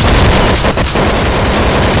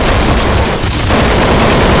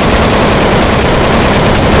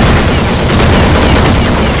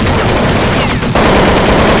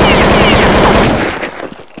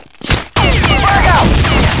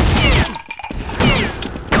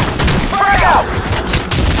 Frag out! Frag out!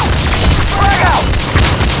 Frag out!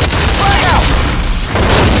 Frag out!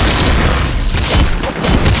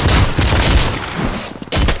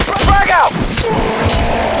 Frag out!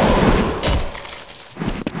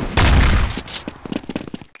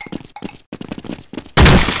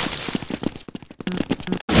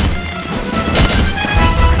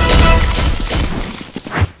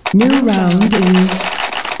 New round in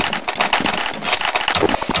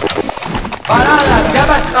Banana,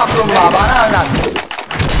 jabat kaplumbağa, banana.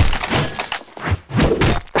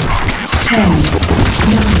 10,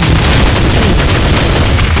 9,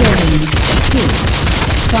 8, 7, 6,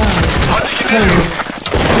 5, 4,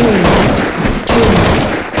 3, 2,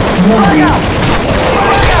 1. Frag out!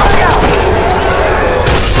 Frag out!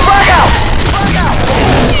 Frag out! Frag out!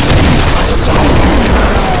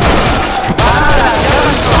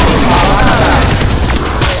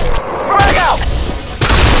 Frag out!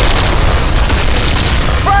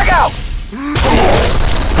 Frag out!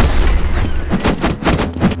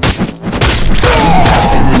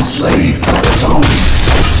 Been enslaved by the zombies.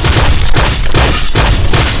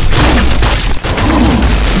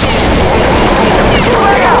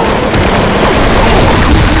 Frag out!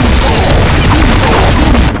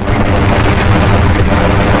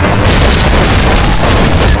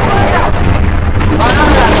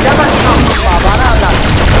 Banana, jabat kaplumbağa, banana.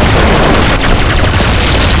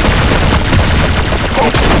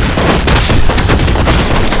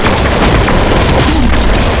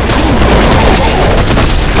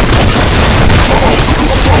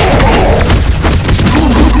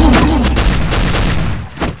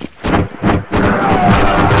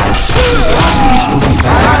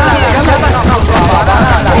 Banana, jabat kaplumbağa,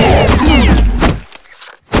 banana.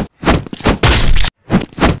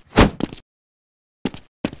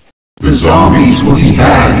 The zombies will be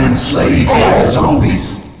back and enslaved by the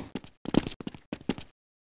zombies.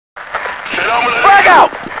 Frag out!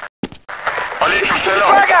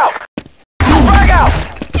 Frag out! Frag out!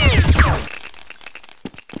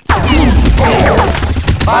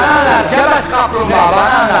 Banana, jabat kaplumbağa,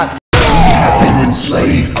 banana. We have been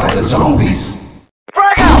enslaved by the zombies.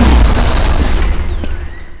 Frag out!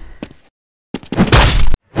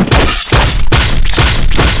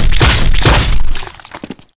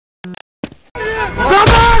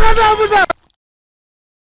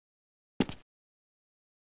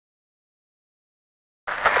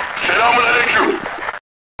 Selamünaleyküm.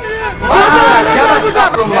 Bananas, yavaş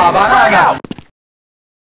kaplumbağa, bananas.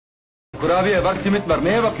 Kurabiye bak, simit var,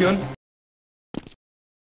 neye bakıyorsun?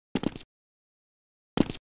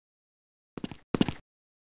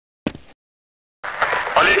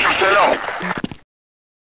 Aleykümselam.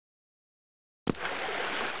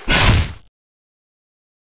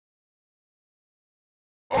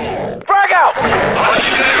 Frag out! Hadi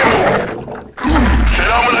gidelim.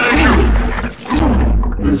 Selamünaleyküm.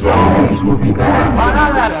 The zombies will be back.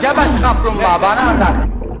 Bananas, yavaş kaplumbağa, bananas.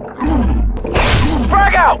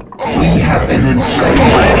 Frag out! We have been enslaved.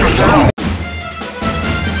 Aleykümselam.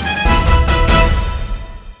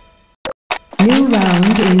 New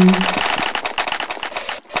round in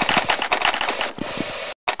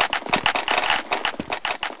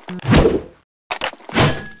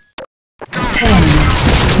 10,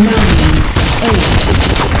 9, 8,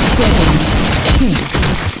 7, 6,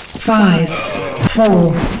 5,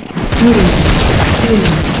 4, 3, 2,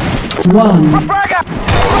 1. Frag out!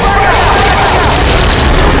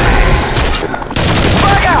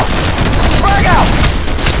 Frag out! Frag out!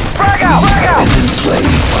 Frag out! Frag out! Been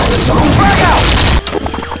enslaved by the zombies. Frag out!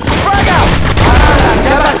 Frag out! Bananas,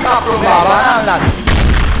 yavaş kaplumbağa, bananas.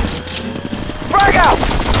 Frag out!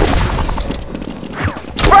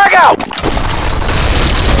 Frag out!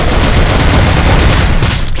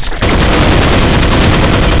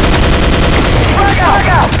 Frag out! Frag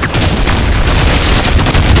out!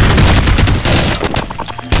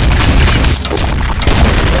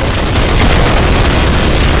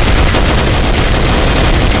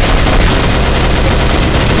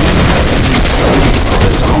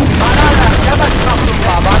 Bananas, yavaş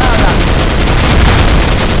kaplumbağa, bananas.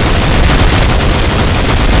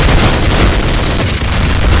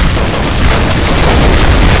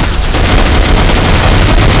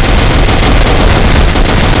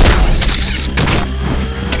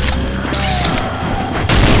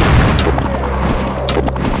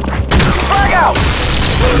 Frag out!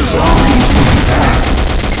 The zombies will be back.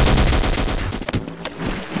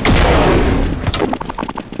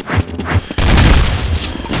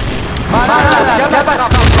 Bananas, yavaş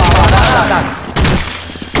kaplumbağa, bananas.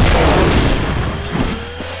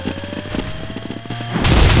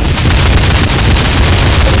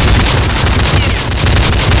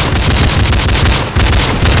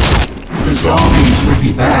 The zombies will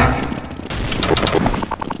be back.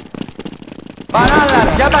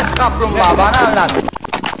 Bananas, yavaş kaplumbağa, bananas.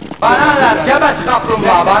 Bananas, yavaş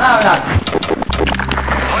kaplumbağa, bananas.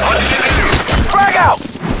 Hadi gidelim. Frag out!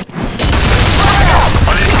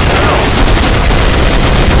 Aleykümselam.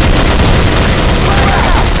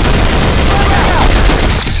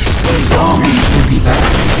 The zombies will be back.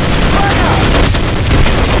 Frag out!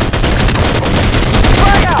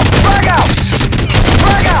 Frag out!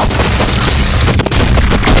 Frag out!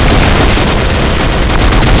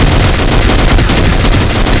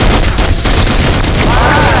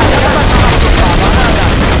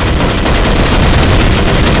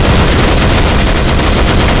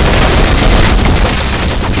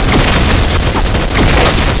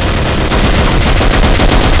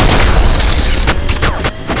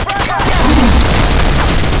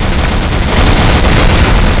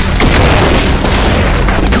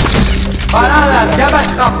 Bananas, yavaş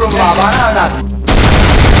kaplumbağa, bananas.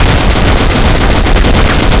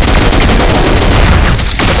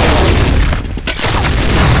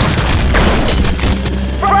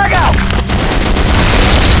 Frag out!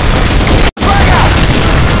 Frag out!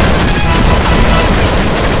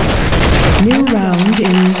 New round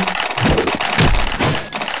in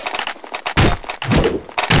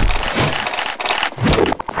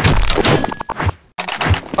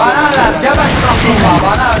Bananas, yavaş kaplumbağa,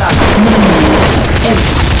 bananas. 8,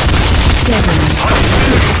 7, 6,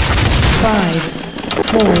 5,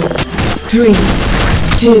 4, 3,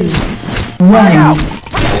 2, 1.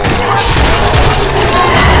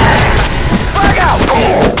 Frag out!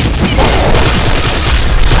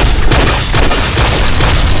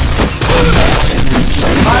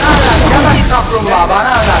 Bananas, yavaş kaplumbağa,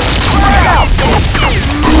 bananas. Frag out!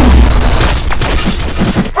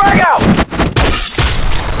 Frag out! Frag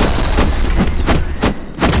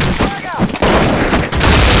out!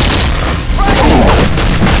 Frag out!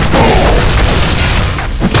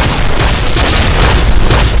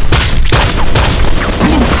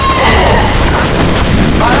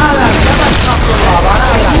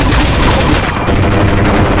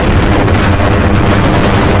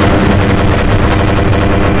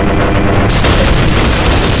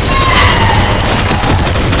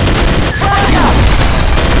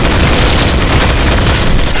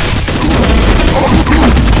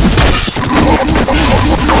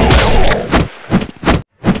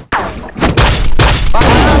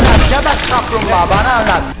 kaplumbağa bana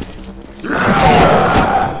anlat.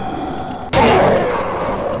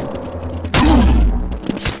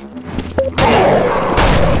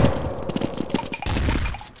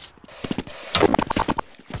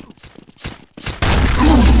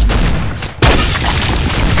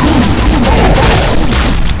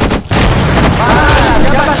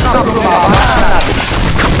 Yavaş kaplumbağa bana anlat.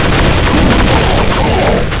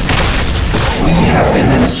 We have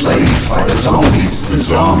been enslaved by the zombies. The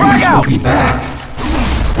zombies will be back.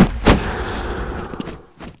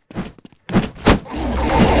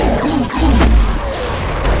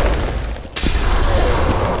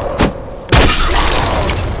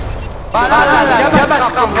 Bana anlat. Yavaş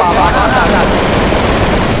kaplumbağa bana anlat.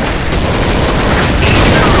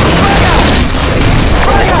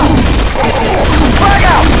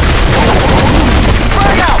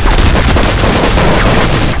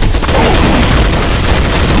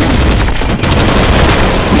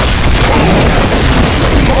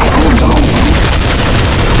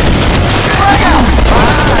 Frag out!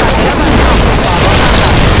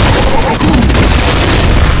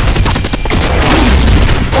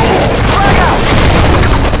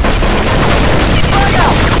 Frag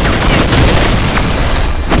out!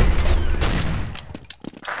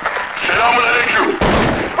 Selamünaleyküm.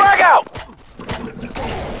 Frag out!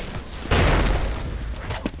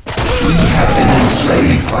 We have been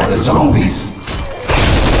enslaved by the zombies.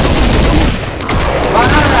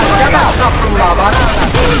 Bana anlat. Yavaş kaplumbağa bana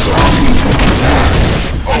anlat. The zombies will be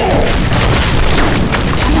back.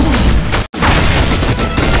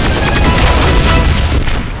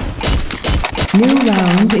 New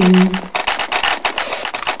round in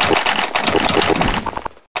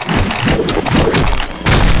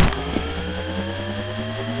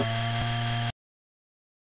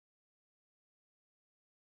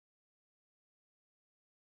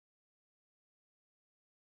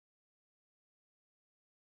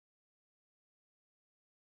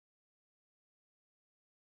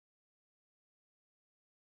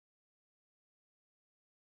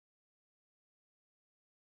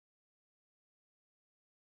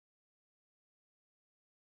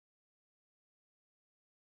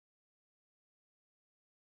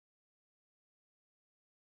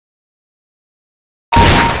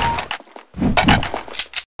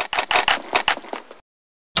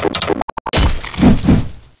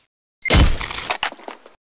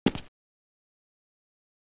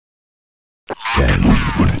 10,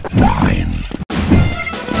 9, 7,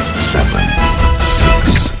 6,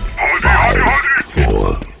 5,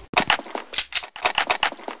 4.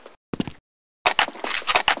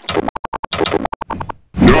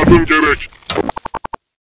 Yardım gerek.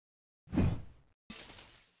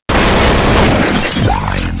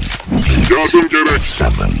 9, Yardım gerek. 7,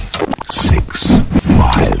 6, 5,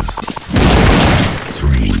 4,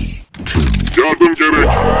 3, 2, Yardım gerek.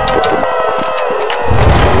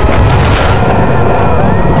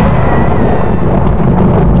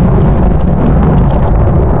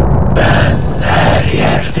 her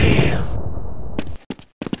yerdeyim.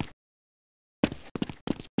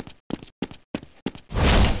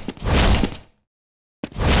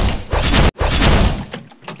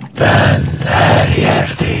 Ben her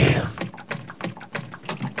yerdeyim.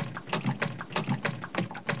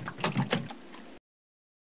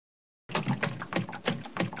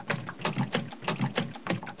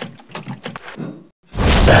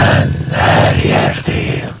 Ben her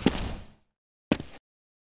yerdeyim.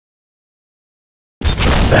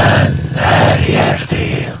 Ben her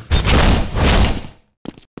yerdeyim.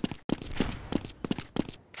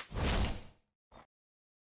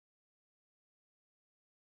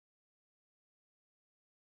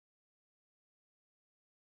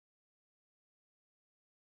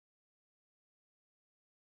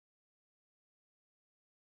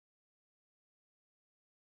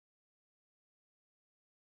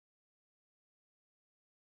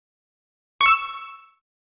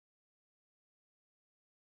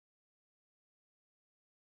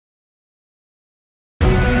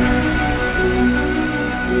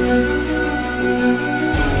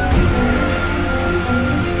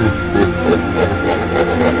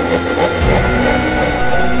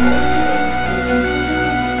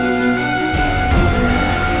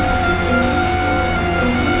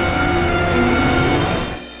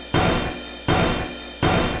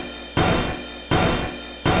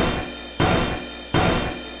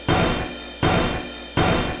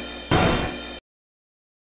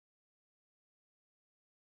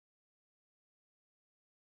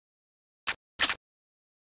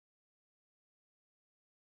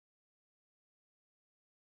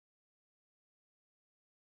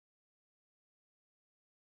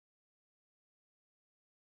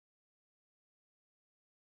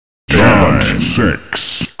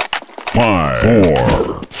 6, 5,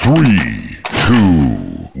 4, 3,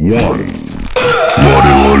 2, 1. 我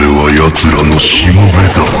々は奴らのしもべ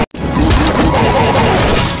だ。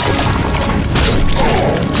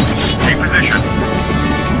Take position.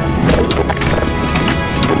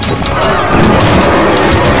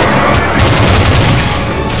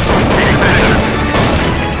 Take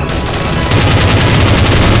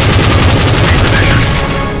position.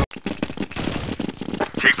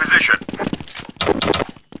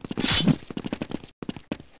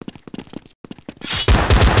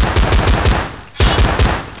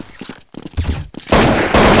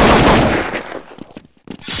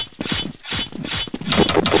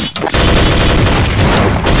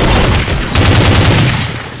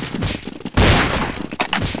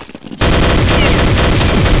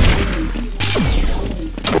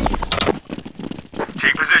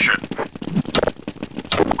 Take position.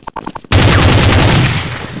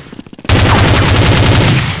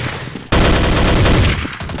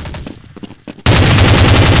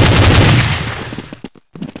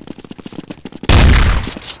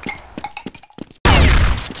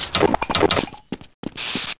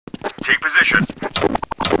 Take position. Take position.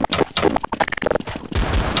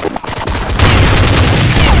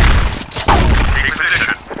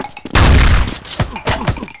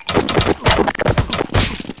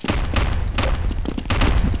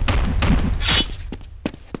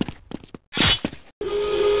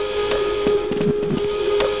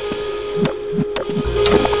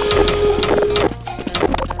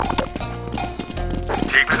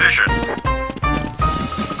 Take position.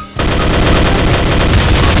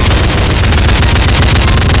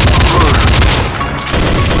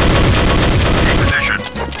 Take position.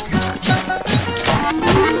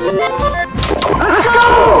 Let's go!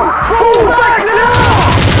 Move back now!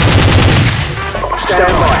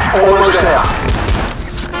 Stand by. Almost there.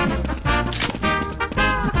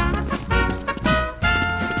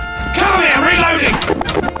 Come here, reloading!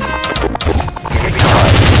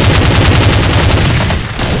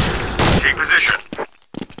 Take position.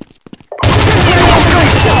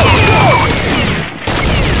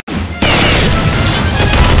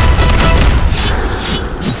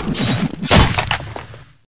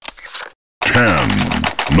 10,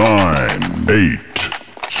 9, 8,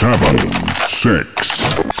 7, 6,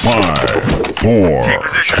 5, 4,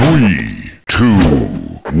 3, 2,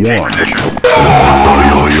 1. Position.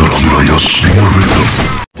 奴らやしもべだ。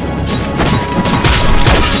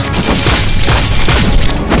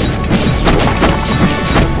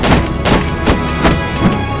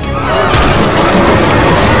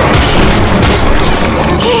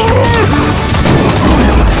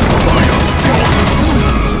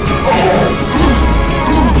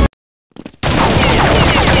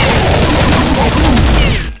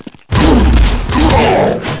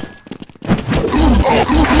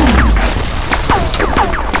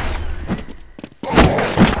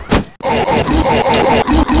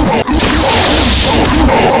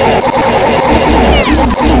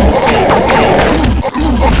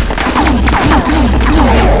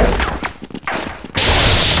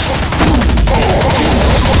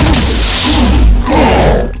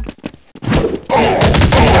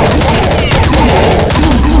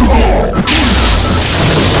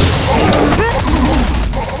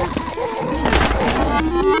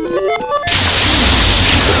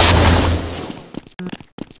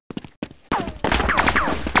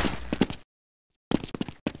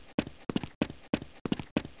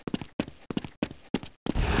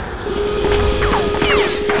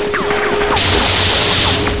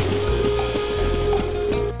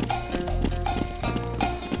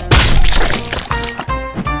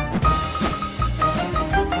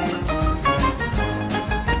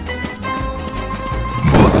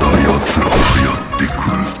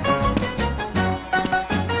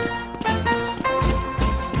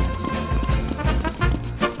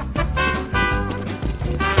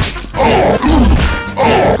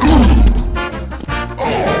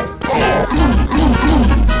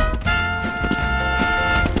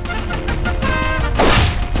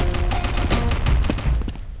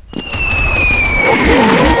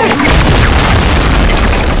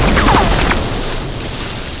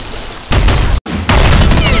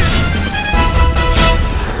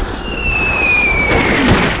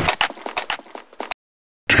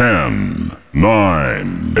10,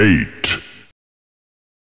 9, 8.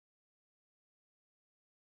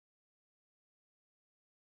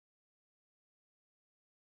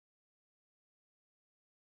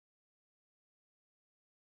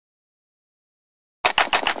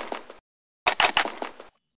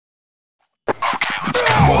 Okay, let's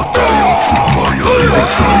go.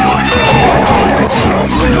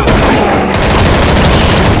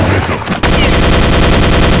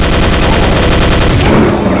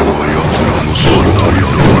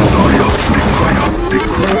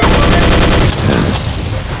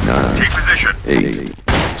 position. 8,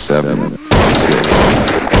 7, 6,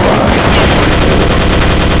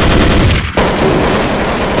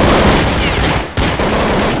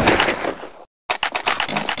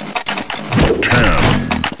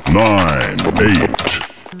 9, 8,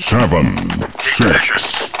 7,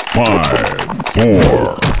 6, 5,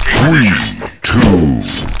 4, 3, 2,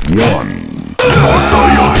 1. Take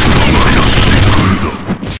position.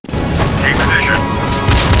 Take position.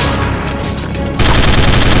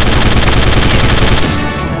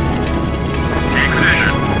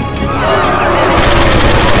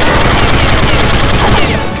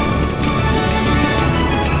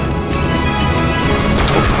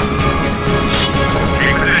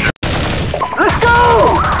 Take position. Let's go!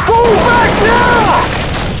 Fall back now!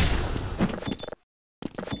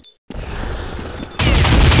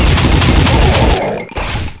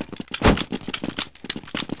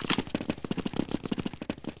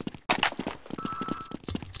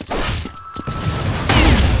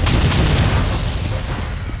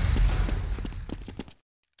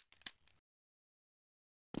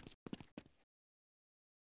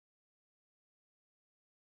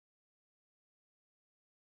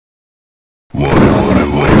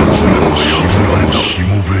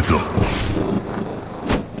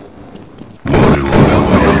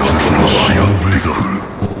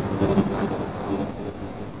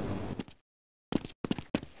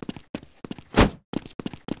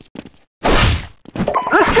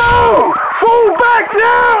 Let's go! Fall back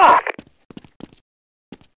now!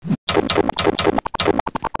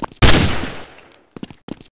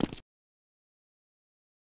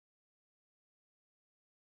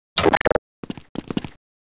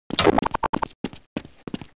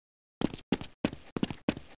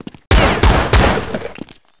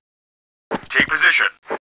 Take position.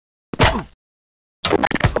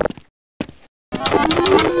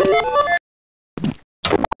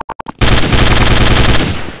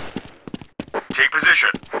 Take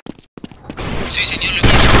position. Sí, señor, lo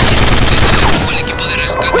encontramos. De nuevo el equipo de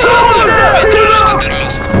rescate. Vendrá a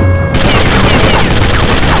rescatarlos.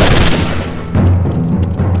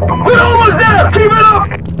 We're almost there! Keep it up!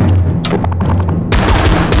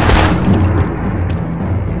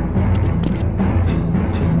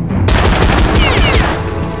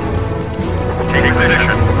 Take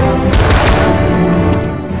position.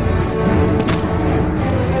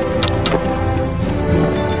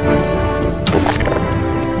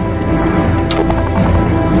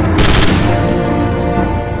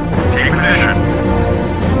 Take position. Take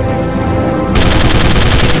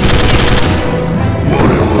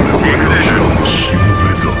position.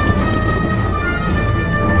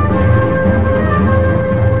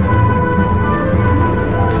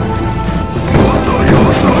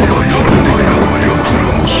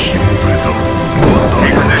 Take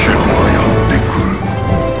position.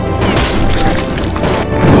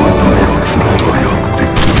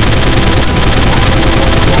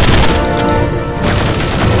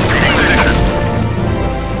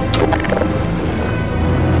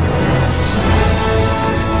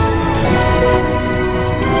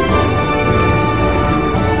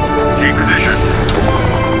 Take position. Take position.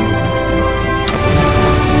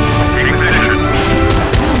 Take position.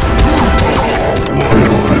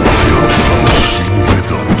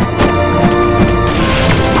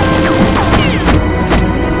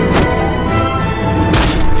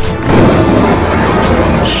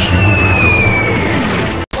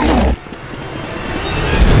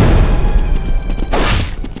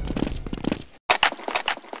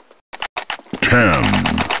 Ten,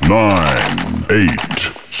 9, 8,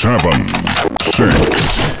 7, 6,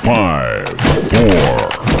 5, 4,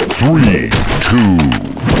 3, 2,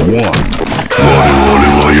 1. 我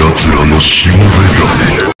々は奴らのしもべ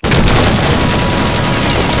だ。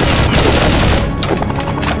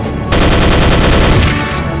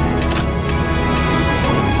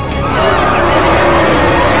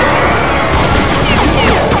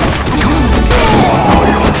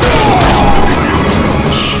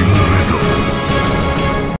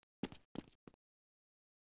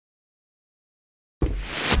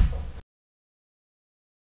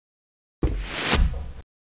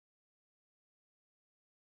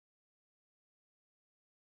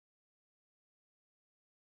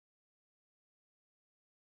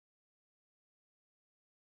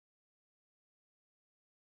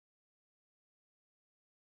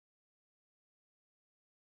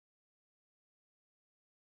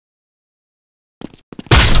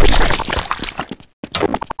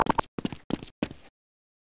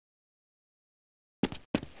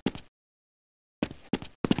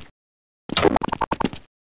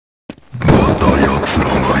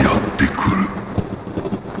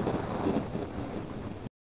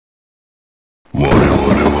我々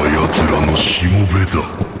は奴らのしもべだ。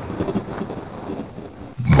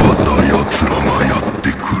また奴らがやって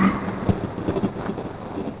くる。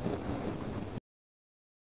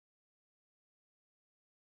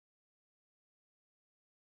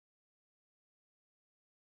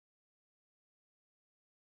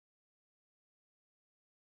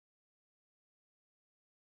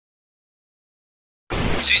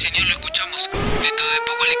Sí, señor, lo escuchamos. Dentro de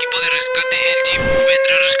poco el equipo de rescate, el Jeep,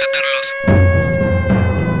 vendrá a rescatarlos.